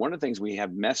hierarchies. And so one of the things we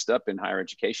have messed up in higher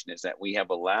education is that we have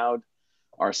allowed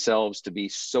ourselves to be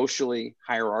socially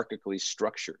hierarchically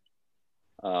structured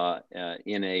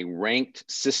in a ranked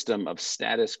system of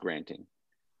status granting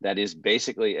that is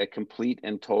basically a complete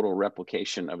and total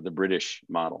replication of the British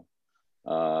model.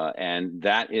 And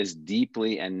that is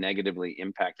deeply and negatively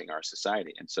impacting our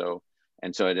society. And so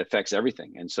it affects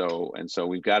everything. And so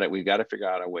we've got to figure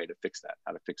out a way to fix that,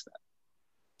 how to fix that.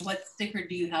 What sticker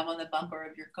do you have on the bumper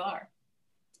of your car?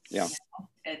 Yeah.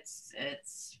 It's.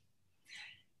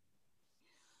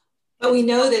 But we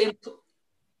know that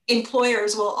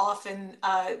employers will often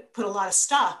put a lot of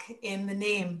stock in the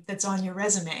name that's on your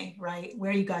resume, right?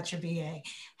 Where you got your BA.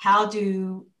 How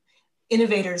do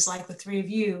innovators like the three of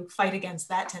you fight against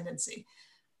that tendency?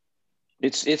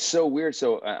 It's so weird.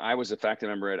 So I was a faculty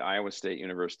member at Iowa State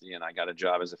University, and I got a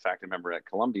job as a faculty member at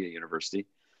Columbia University.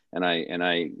 And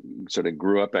I sort of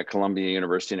grew up at Columbia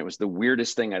University, and it was the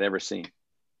weirdest thing I'd ever seen.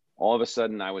 All of a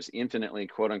sudden, I was infinitely,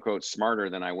 quote unquote, smarter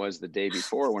than I was the day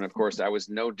before, when of course I was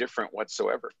no different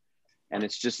whatsoever. And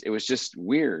it was just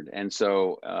weird. And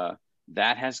so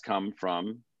that has come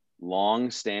from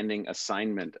long-standing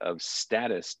assignment of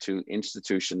status to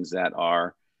institutions that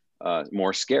are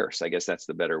more scarce. I guess that's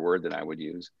the better word that I would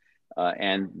use.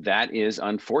 And that is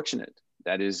unfortunate.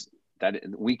 That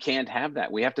we can't have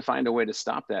that. We have to find a way to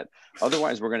stop that.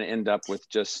 Otherwise, we're going to end up with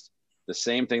just the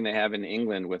same thing they have in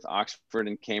England with Oxford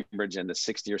and Cambridge and the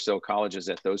 60 or so colleges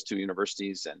at those two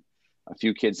universities and a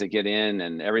few kids that get in,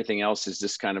 and everything else is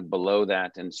just kind of below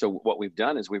that. And so what we've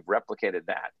done is we've replicated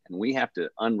that, and we have to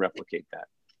unreplicate that.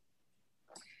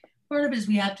 Part of it is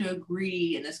we have to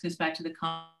agree, and this goes back to the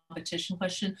competition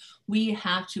question, we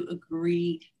have to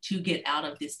agree to get out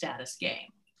of the status game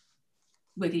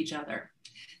with each other.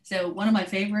 So one of my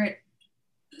favorite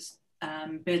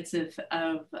bits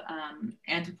of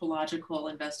anthropological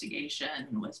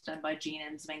investigation was done by Jean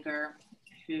Ensminger,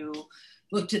 who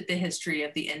looked at the history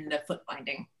of the end of foot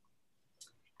binding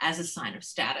as a sign of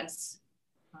status.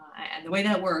 And the way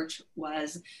that worked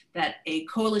was that a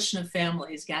coalition of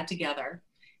families got together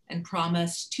and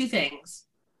promised two things,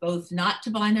 both not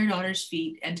to bind their daughters'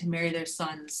 feet and to marry their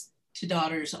sons to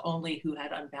daughters only who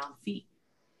had unbound feet.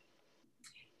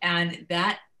 And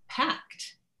that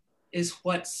pact is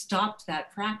what stopped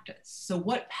that practice. So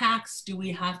what pacts do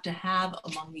we have to have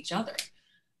among each other?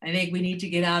 I think we need to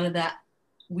get out of that.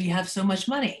 We have so much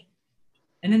money,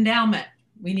 an endowment.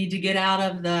 We need to get out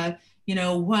of the, you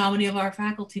know, well, how many of our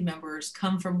faculty members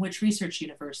come from which research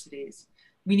universities?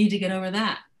 We need to get over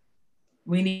that.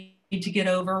 We need to get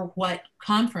over what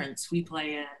conference we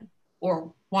play in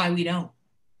or why we don't.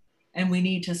 And we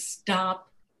need to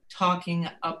stop talking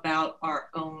about our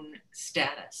own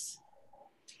status,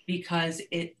 because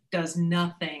it does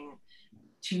nothing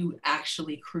to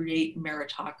actually create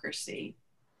meritocracy.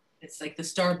 It's like the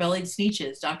star-bellied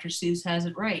Sneetches. Dr. Seuss has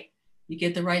it right. You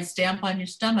get the right stamp on your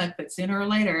stomach, but sooner or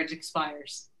later it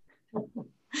expires.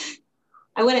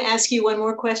 I want to ask you one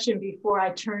more question before I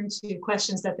turn to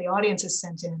questions that the audience has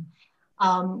sent in.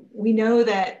 We know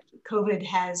that COVID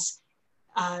has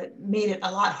made it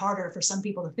a lot harder for some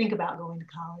people to think about going to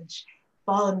college.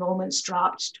 Fall enrollments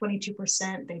dropped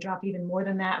 22%. They drop even more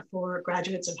than that for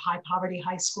graduates of high poverty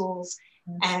high schools.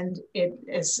 And it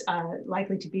is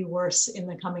likely to be worse in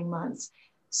the coming months.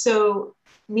 So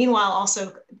meanwhile,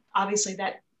 also, obviously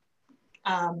that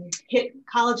hit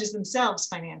colleges themselves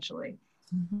financially.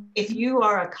 Mm-hmm. If you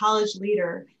are a college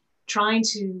leader trying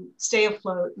to stay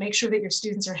afloat, make sure that your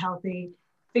students are healthy,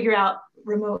 figure out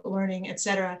remote learning, et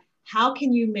cetera, how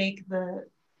can you make the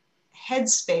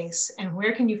headspace and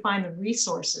where can you find the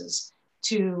resources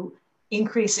to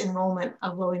increase enrollment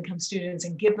of low-income students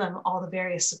and give them all the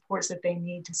various supports that they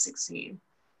need to succeed?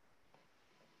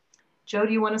 Joe,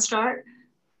 do you want to start?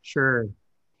 Sure.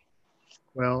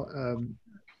 Well,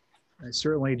 I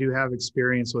certainly do have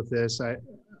experience with this.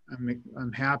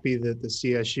 I'm happy that the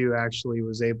CSU actually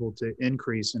was able to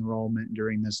increase enrollment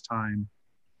during this time.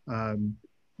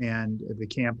 And at the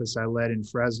campus I led in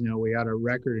Fresno, we had a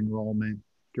record enrollment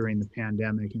during the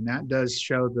pandemic. And that does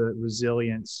show the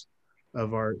resilience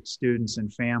of our students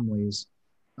and families.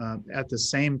 At the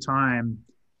same time,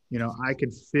 you know, I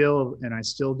could feel, and I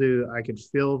still do, I could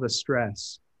feel the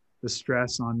stress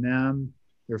on them,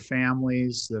 their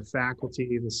families, the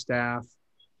faculty, the staff.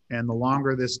 And the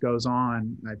longer this goes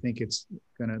on, I think it's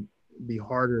going to be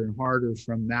harder and harder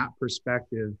from that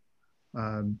perspective.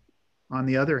 On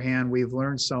the other hand, we've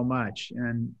learned so much,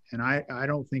 and I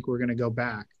don't think we're going to go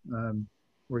back.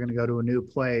 We're going to go to a new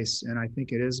place, and I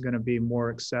think it is going to be more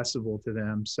accessible to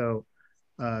them. So,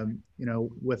 you know,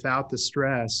 without the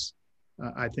stress,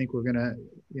 I think we're going to,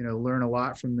 you know, learn a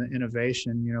lot from the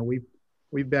innovation. You know,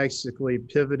 we basically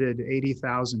pivoted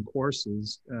 80,000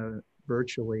 courses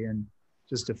virtually in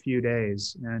just a few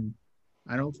days. And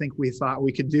I don't think we thought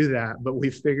we could do that, but we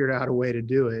figured out a way to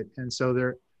do it. And so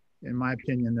there, in my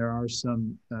opinion, there are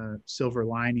some silver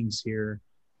linings here.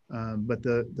 But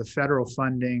the federal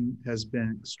funding has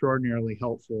been extraordinarily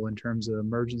helpful in terms of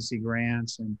emergency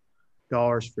grants and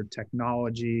dollars for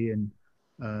technology and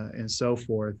so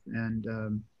forth.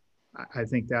 And I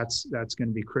think that's going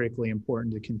to be critically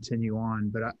important to continue on.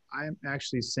 But I'm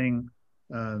actually seeing,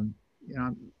 you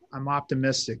know, I'm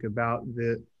optimistic about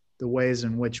the ways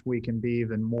in which we can be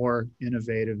even more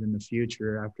innovative in the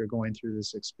future after going through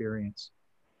this experience.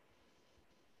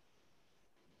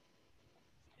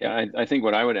 Yeah, I think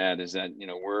what I would add is that, you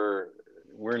know,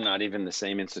 we're not even the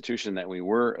same institution that we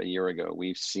were a year ago.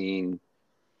 We've seen,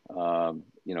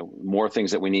 you know, more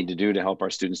things that we need to do to help our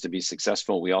students to be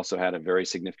successful. We also had a very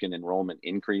significant enrollment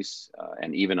increase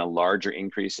and even a larger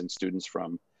increase in students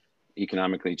from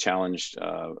economically challenged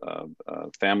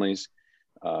families.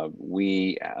 I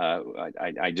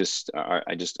just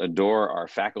adore our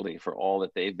faculty for all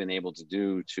that they've been able to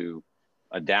do to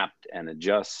adapt and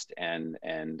adjust and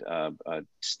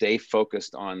stay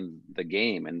focused on the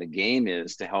game. And the game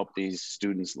is to help these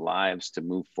students' lives to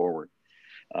move forward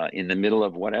in the middle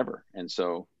of whatever. And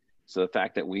so the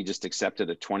fact that we just accepted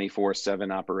a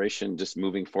 24/7 operation, just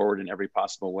moving forward in every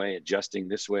possible way, adjusting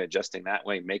this way, adjusting that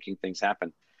way, making things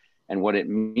happen. And what it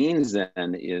means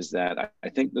then is that I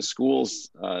think the schools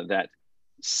that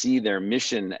see their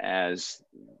mission as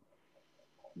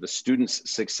the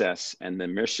students' success and the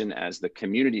mission as the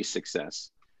community's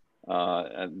success,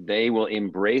 they will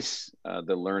embrace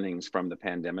the learnings from the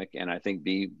pandemic, and I think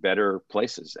be better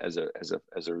places as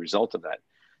a result of that.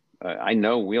 I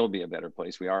know we'll be a better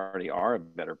place. We already are a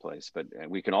better place, but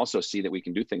we can also see that we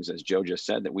can do things, as Joe just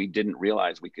said, that we didn't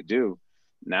realize we could do.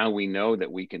 Now we know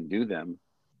that we can do them,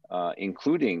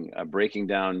 including breaking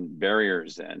down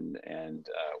barriers and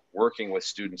working with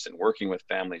students and working with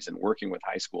families and working with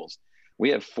high schools. We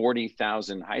have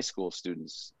 40,000 high school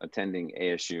students attending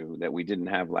ASU that we didn't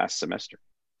have last semester.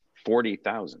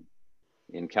 40,000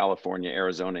 in California,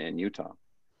 Arizona, and Utah.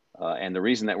 And the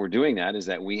reason that we're doing that is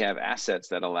that we have assets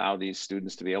that allow these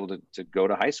students to be able to go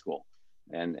to high school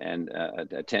and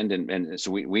attend. And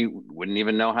so we wouldn't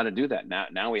even know how to do that.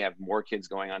 Now we have more kids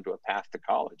going onto a path to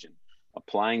college and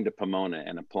applying to Pomona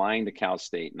and applying to Cal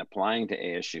State and applying to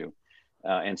ASU.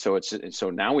 And so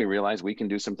now we realize we can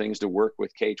do some things to work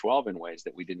with K-12 in ways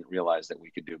that we didn't realize that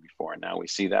we could do before. And now we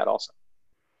see that also.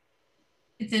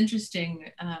 It's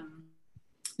interesting.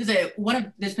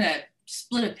 There's been a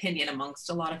split opinion amongst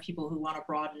a lot of people who want to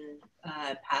broaden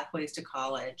pathways to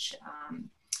college.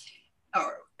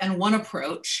 And one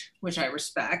approach, which I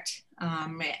respect,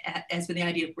 has been the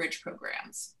idea of bridge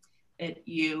programs.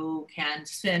 You can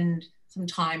spend some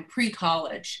time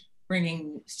pre-college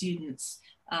bringing students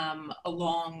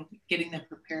along, getting them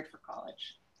prepared for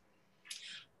college.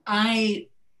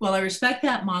 While I respect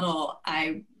that model,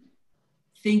 I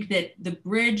think that the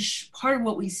bridge, part of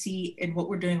what we see in what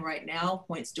we're doing right now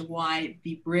points to why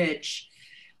the bridge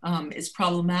is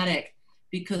problematic.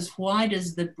 Because why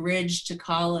does the bridge to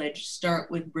college start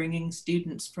with bringing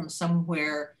students from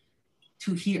somewhere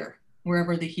to here,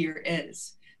 wherever the here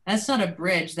is? That's not a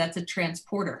bridge, that's a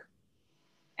transporter.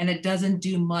 And it doesn't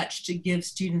do much to give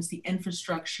students the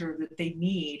infrastructure that they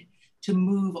need to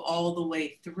move all the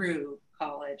way through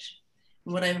college.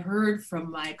 And what I've heard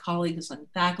from my colleagues on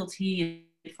faculty,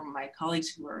 from my colleagues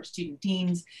who are student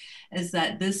deans, is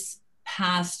that this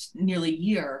past nearly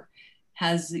year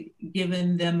has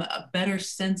given them a better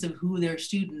sense of who their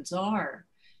students are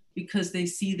because they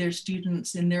see their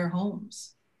students in their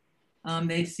homes.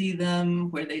 They see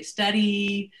them where they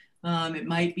study. It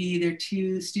might be their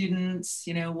two students,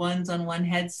 one's on one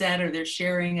headset, or they're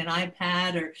sharing an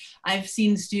iPad, or I've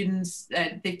seen students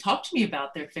that they've talked to me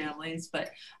about their families,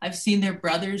 but I've seen their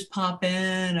brothers pop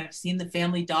in, I've seen the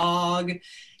family dog,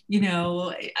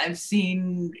 I've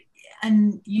seen,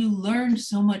 and you learn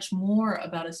so much more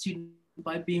about a student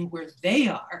by being where they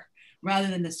are rather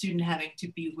than the student having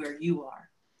to be where you are.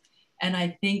 And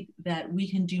I think that we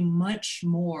can do much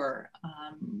more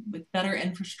with better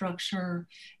infrastructure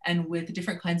and with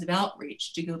different kinds of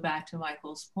outreach, to go back to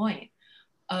Michael's point,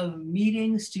 of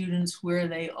meeting students where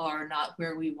they are, not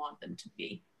where we want them to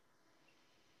be.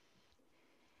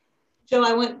 Joe,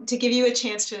 I want to give you a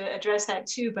chance to address that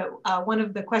too, but one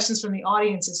of the questions from the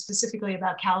audience is specifically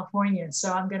about California.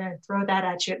 So I'm going to throw that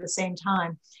at you at the same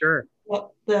time. Sure.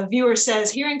 Well, the viewer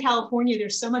says, here in California,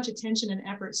 there's so much attention and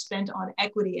effort spent on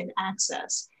equity and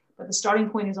access, but the starting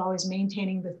point is always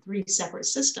maintaining the three separate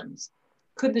systems.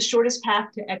 Could the shortest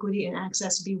path to equity and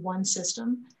access be one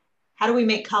system? How do we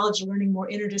make college learning more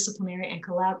interdisciplinary and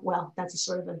well, that's a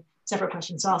sort of a separate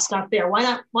question, so I'll stop there.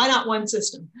 Why not one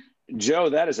system? Joe,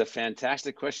 that is a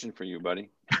fantastic question for you, buddy.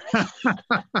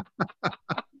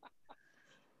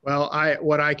 Well,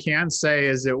 what I can say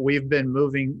is that we've been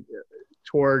moving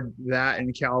toward that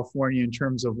in California in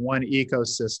terms of one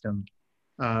ecosystem.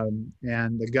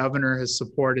 And the governor has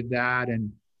supported that,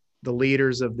 and the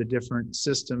leaders of the different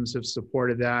systems have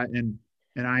supported that. And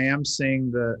I am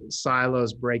seeing the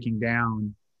silos breaking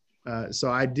down.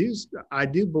 So I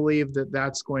do believe that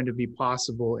that's going to be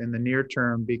possible in the near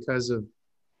term because of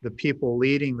the people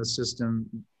leading the system,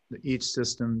 each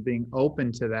system being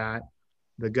open to that,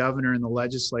 the governor and the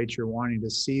legislature wanting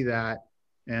to see that.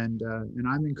 And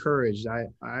I'm encouraged.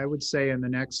 I would say in the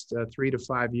next 3 to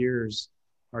 5 years,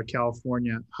 our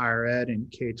California higher ed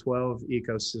and K-12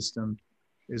 ecosystem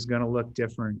is going to look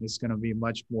different. It's going to be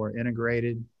much more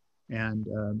integrated and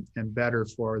better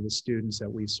for the students that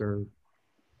we serve.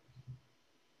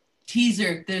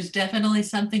 Teaser, there's definitely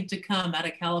something to come out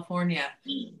of California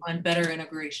on better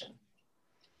integration.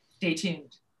 Stay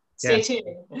tuned. Stay tuned.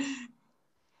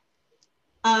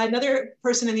 Another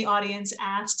person in the audience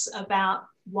asks about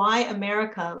why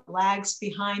America lags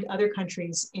behind other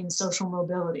countries in social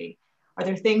mobility. Are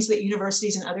there things that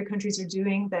universities in other countries are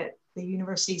doing that the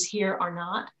universities here are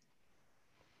not?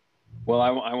 Well,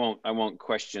 I won't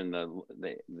question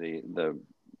the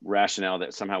rationale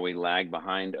that somehow we lag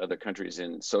behind other countries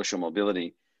in social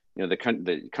mobility.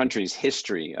 The country's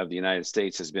history of the United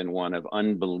States has been one of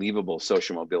unbelievable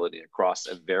social mobility across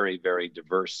a very, very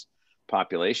diverse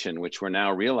population, which we're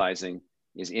now realizing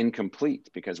is incomplete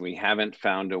because we haven't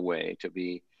found a way to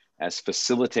be as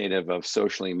facilitative of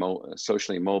socially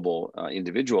mobile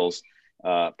individuals,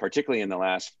 particularly in the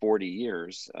last 40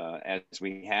 years, as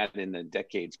we had in the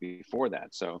decades before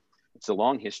that. So it's a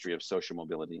long history of social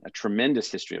mobility, a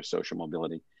tremendous history of social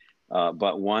mobility,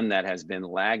 but one that has been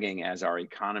lagging as our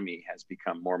economy has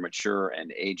become more mature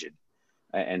and aged.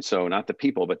 And so not the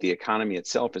people, but the economy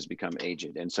itself has become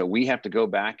aged. And so we have to go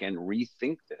back and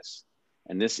rethink this.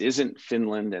 And this isn't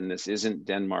Finland, and this isn't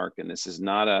Denmark, and this is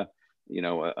not a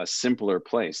simpler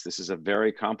place. This is a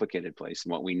very complicated place.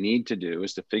 And what we need to do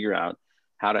is to figure out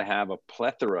how to have a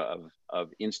plethora of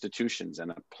institutions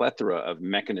and a plethora of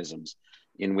mechanisms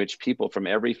in which people from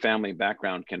every family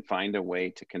background can find a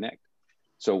way to connect.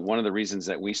 So one of the reasons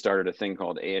that we started a thing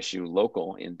called ASU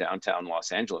Local in downtown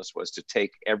Los Angeles was to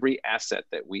take every asset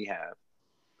that we have,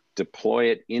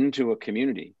 deploy it into a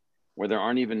community where there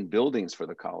aren't even buildings for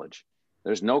the college.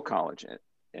 There's no college.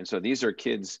 And so these are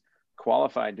kids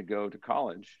qualified to go to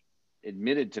college,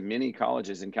 admitted to many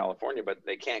colleges in California, but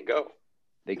they can't go.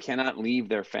 They cannot leave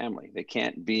their family. They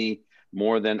can't be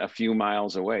more than a few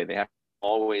miles away. They have to be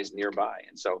always nearby.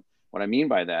 And so what I mean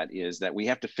by that is that we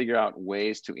have to figure out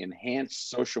ways to enhance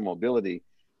social mobility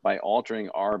by altering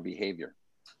our behavior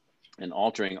and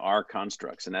altering our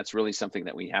constructs. And that's really something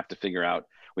that we have to figure out.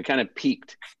 We kind of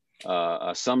peaked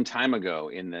some time ago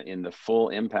in the full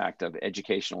impact of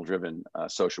educational driven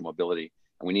social mobility.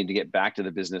 And we need to get back to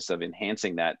the business of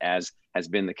enhancing that, as has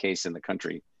been the case in the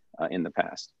country in the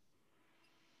past.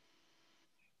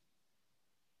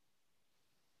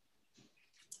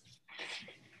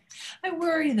 I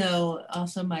worry though,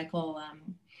 also, Michael,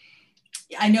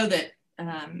 I know that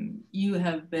you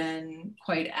have been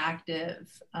quite active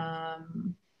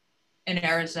in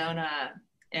Arizona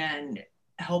and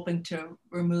helping to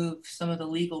remove some of the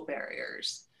legal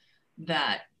barriers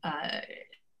that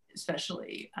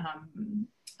especially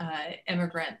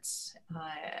immigrants,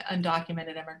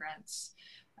 undocumented immigrants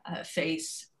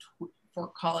face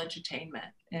for college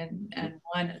attainment, and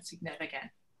won a significant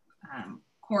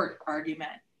court argument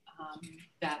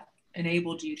that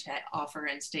enabled you to offer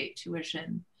in-state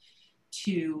tuition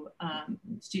to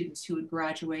students who had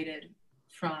graduated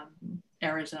from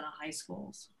Arizona high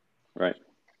schools. Right.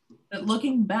 But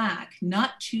looking back,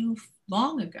 not too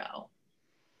long ago,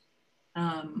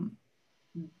 in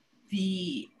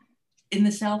the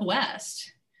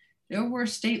Southwest, there were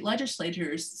state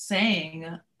legislatures saying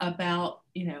about,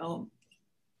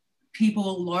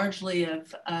 people largely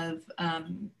of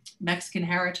Mexican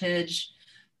heritage,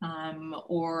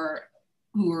 or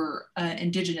who were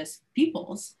indigenous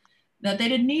peoples, that they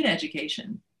didn't need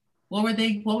education. What were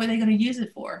they going to use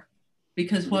it for?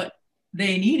 Because what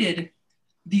they needed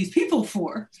these people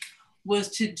for was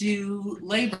to do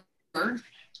labor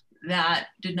that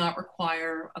did not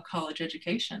require a college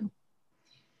education.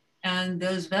 And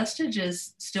those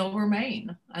vestiges still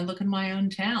remain. I look in my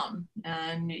own town,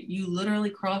 and you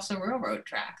literally cross the railroad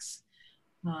tracks,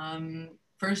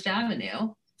 First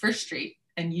Avenue, First Street,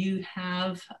 and you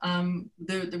have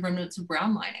the remnants of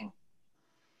brown lining.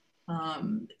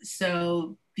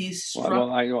 So these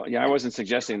I wasn't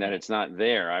suggesting that it's not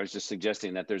there. I was just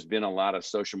suggesting that there's been a lot of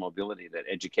social mobility, that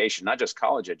education, not just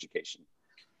college education.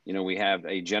 We have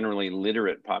a generally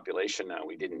literate population now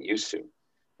we didn't used to,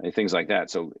 and things like that.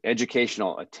 So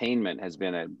educational attainment has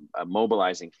been a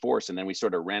mobilizing force, and then we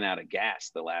sort of ran out of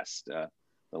gas the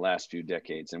last few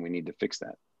decades, and we need to fix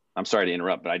that. I'm sorry to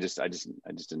interrupt, but I just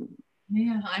didn't.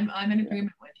 Yeah, I'm in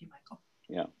agreement with you, Michael.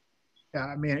 Yeah. Yeah,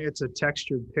 I mean, it's a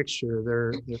textured picture.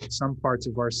 There are some parts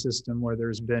of our system where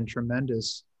there's been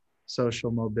tremendous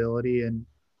social mobility, and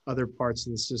other parts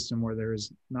of the system where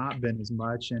there's not been as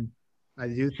much. And I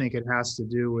do think it has to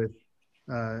do with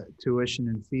tuition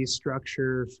and fee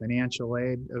structure, financial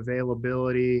aid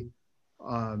availability,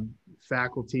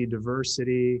 faculty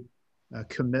diversity,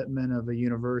 commitment of a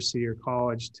university or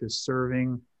college to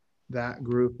serving that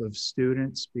group of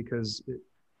students, because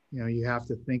you have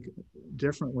to think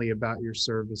differently about your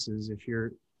services. If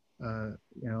you're, at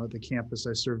the campus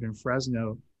I served in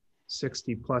Fresno,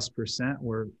 60+%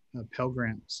 were Pell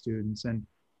Grant students. And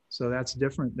so that's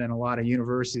different than a lot of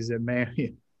universities that may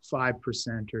be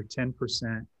 5% or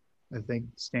 10%. I think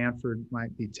Stanford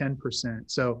might be 10%.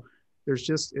 So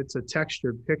it's a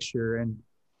textured picture. And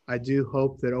I do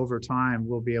hope that over time,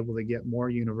 we'll be able to get more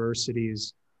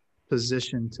universities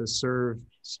positioned to serve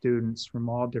students from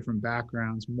all different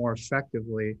backgrounds more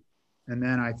effectively. And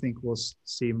then I think we'll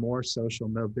see more social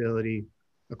mobility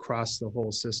across the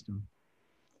whole system.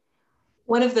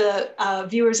 One of the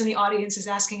viewers in the audience is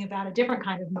asking about a different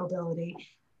kind of mobility.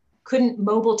 Couldn't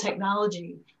mobile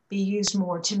technology be used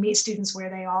more to meet students where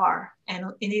they are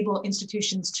and enable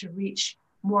institutions to reach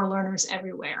more learners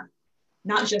everywhere,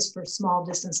 not just for small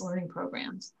distance learning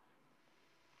programs?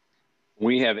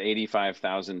 We have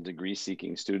 85,000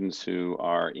 degree-seeking students who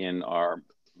are in our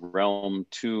Realm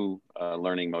 2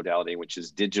 learning modality, which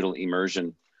is digital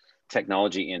immersion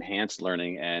technology enhanced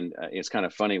learning. And it's kind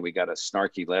of funny, we got a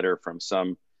snarky letter from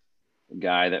some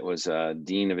guy that was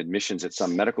dean of admissions at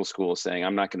some medical school saying,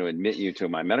 I'm not going to admit you to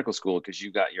my medical school because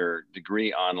you got your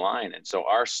degree online. And so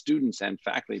our students and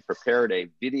faculty prepared a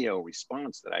video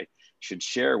response that I should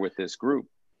share with this group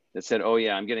that said, oh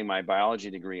yeah, I'm getting my biology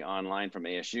degree online from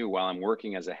ASU while I'm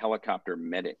working as a helicopter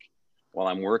medic, while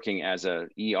I'm working as a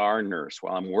ER nurse,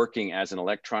 while I'm working as an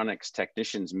electronics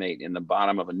technician's mate in the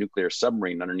bottom of a nuclear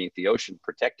submarine underneath the ocean,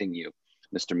 protecting you.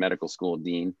 Mr. Medical School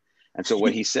Dean. And so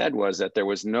what he said was that there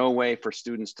was no way for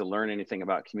students to learn anything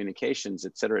about communications,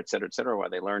 et cetera, while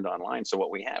they learned online. So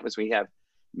what we have is we have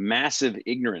massive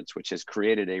ignorance, which has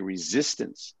created a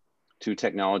resistance to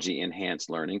technology enhanced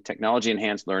learning. Technology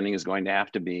enhanced learning is going to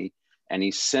have to be an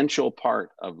essential part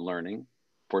of learning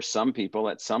for some people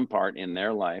at some part in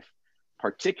their life,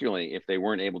 particularly if they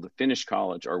weren't able to finish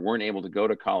college or weren't able to go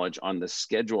to college on the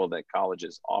schedule that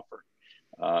colleges offer,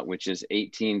 which is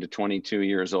 18 to 22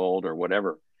 years old or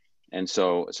whatever. And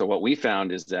so what we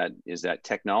found is that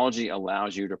technology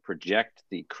allows you to project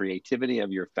the creativity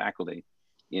of your faculty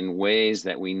in ways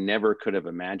that we never could have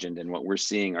imagined. And what we're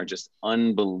seeing are just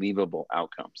unbelievable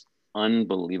outcomes,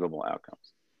 unbelievable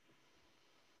outcomes.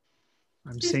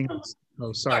 I'm seeing,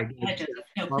 oh, sorry.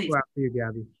 No, I'll please. go after you,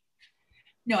 Gabby.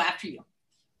 No, after you.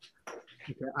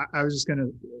 Okay. I was just going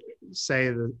to say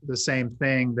the same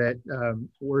thing, that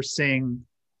we're seeing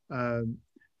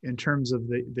in terms of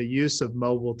the use of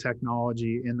mobile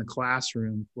technology in the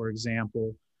classroom, for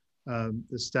example.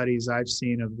 The studies I've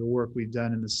seen of the work we've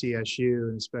done in the CSU,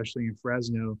 and especially in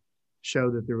Fresno,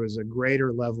 show that there was a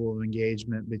greater level of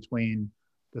engagement between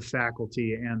the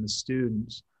faculty and the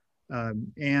students.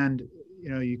 And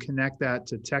you connect that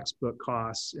to textbook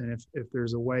costs, and if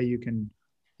there's a way you can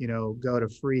go to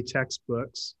free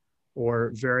textbooks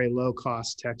or very low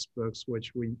cost textbooks,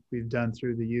 which we've done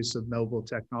through the use of mobile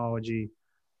technology,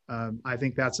 I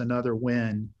think that's another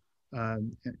win.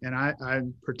 And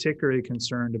I'm particularly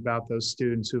concerned about those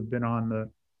students who've been on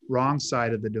the wrong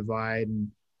side of the divide,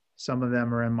 and some of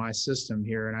them are in my system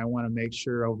here. And I want to make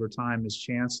sure over time as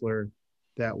chancellor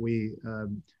that we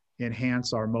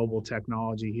enhance our mobile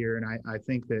technology here. And I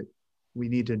think that we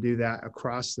need to do that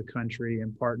across the country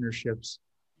in partnerships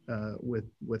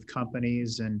with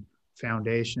companies and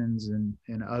foundations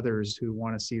and others who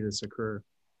want to see this occur.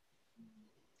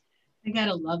 I got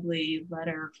a lovely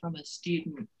letter from a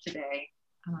student today.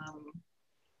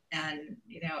 And,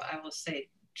 I will say,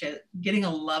 getting a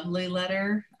lovely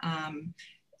letter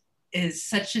is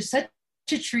such a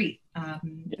treat.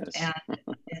 Yes. And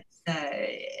it's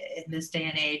in this day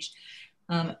and age.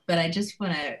 But I just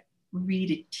want to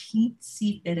read a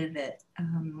teensy bit of it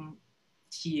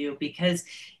to you, because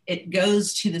it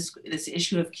goes to this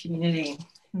issue of community.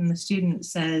 And the student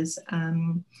says,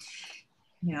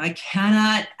 I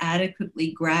cannot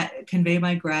adequately convey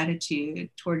my gratitude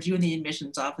towards you and the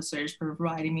admissions officers for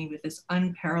providing me with this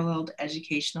unparalleled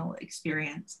educational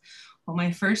experience. While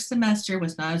my first semester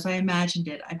was not as I imagined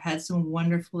it, I've had some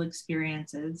wonderful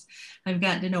experiences. I've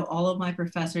gotten to know all of my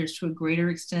professors to a greater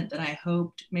extent than I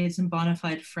hoped, made some bona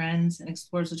fide friends, and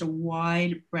explored such a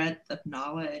wide breadth of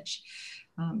knowledge.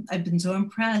 I've been so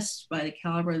impressed by the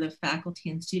caliber of the faculty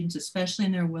and students, especially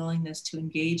in their willingness to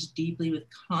engage deeply with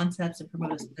concepts and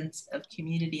promote a sense of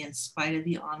community in spite of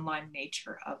the online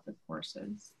nature of the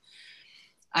courses.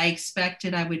 I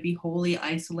expected I would be wholly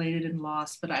isolated and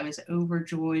lost, but I was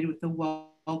overjoyed with the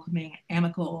welcoming,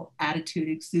 amicable attitude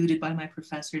exuded by my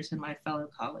professors and my fellow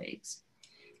colleagues.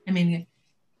 I mean,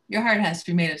 your heart has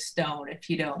to be made of stone if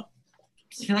you don't.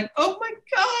 You're like, oh my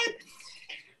God.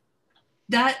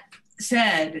 That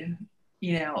said,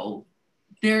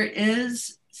 there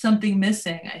is something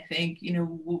missing, I think.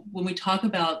 When we talk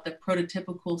about the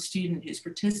prototypical student who's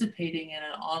participating in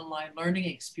an online learning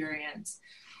experience,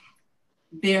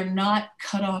 they're not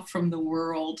cut off from the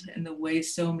world in the way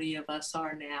so many of us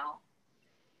are now.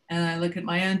 And I look at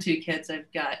my own two kids.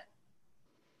 I've got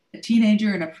a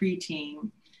teenager and a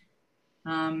preteen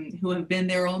who have been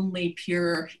their only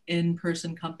pure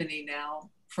in-person company now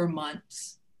for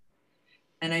months.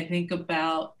 And I think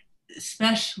about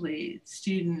especially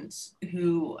students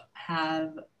who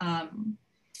have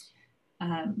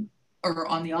or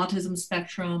on the autism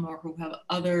spectrum, or who have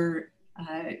other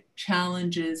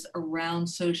challenges around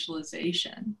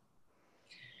socialization,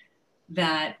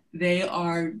 that they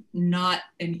are not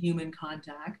in human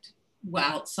contact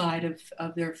outside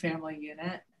of their family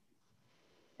unit.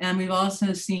 And we've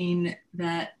also seen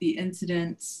that the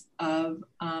incidence of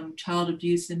child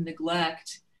abuse and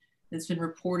neglect that's been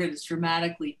reported has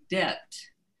dramatically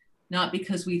dipped, not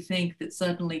because we think that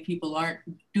suddenly people aren't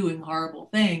doing horrible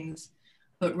things,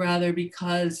 but rather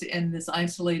because in this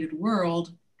isolated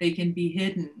world, they can be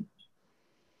hidden.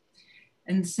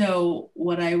 And so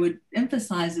what I would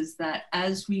emphasize is that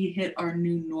as we hit our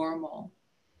new normal,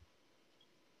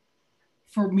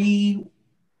 for me,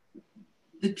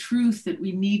 the truth that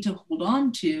we need to hold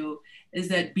on to is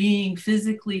that being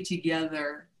physically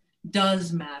together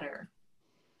does matter.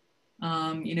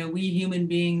 We human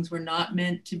beings were not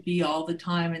meant to be all the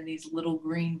time in these little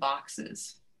green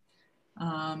boxes.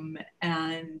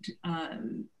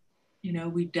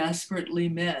 We desperately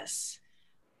miss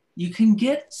you can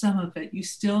get some of it. You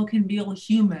still can be a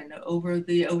human over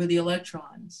the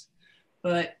electrons,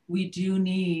 but we do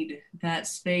need that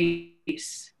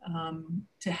space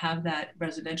to have that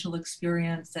residential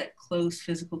experience, that close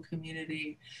physical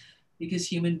community, because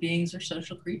human beings are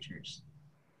social creatures.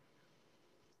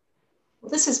 Well,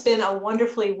 this has been a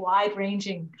wonderfully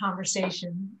wide-ranging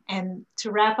conversation. And to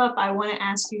wrap up, I want to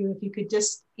ask you if you could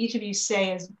just, each of you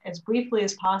say as briefly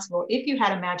as possible, if you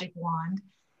had a magic wand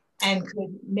and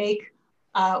could make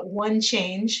one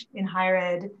change in higher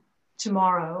ed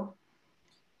tomorrow,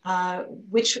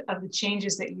 which of the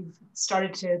changes that you've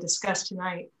started to discuss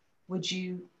tonight would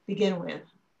you begin with?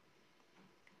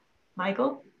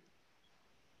 Michael?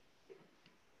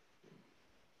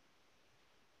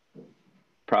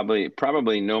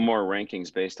 Probably no more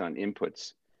rankings based on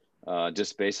inputs,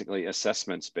 just basically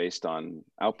assessments based on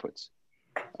outputs.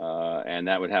 And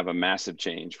that would have a massive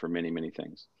change for many, many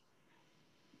things.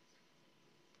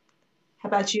 How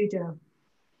about you, Joe?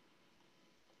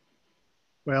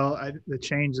 Well, the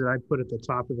change that I put at the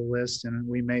top of the list, and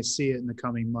we may see it in the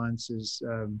coming months, is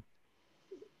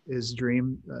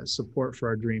dream support for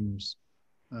our dreamers.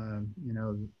 You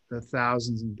know, the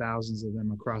thousands and thousands of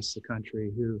them across the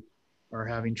country who are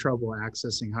having trouble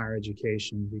accessing higher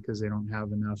education because they don't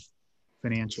have enough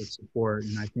financial support.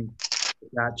 And I think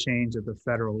that change at the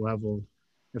federal level,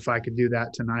 if I could do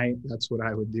that tonight, that's what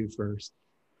I would do first.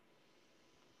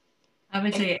 I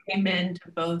would say amen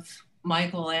to both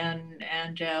Michael and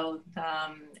Joe.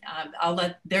 I'll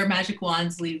let their magic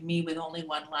wands leave me with only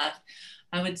one left.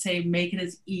 I would say make it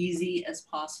as easy as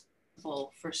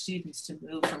possible for students to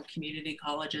move from community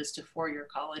colleges to four-year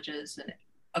colleges and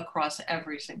across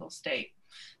every single state,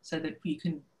 so that you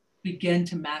can begin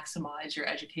to maximize your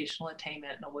educational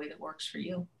attainment in a way that works for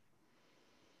you.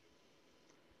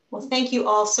 Well, thank you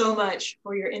all so much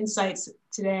for your insights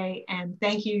today, and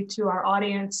thank you to our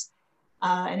audience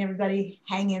and everybody.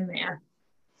 Hang in there.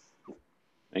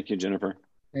 Thank you, Jennifer.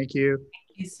 Thank you.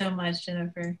 Thank you so much,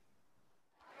 Jennifer.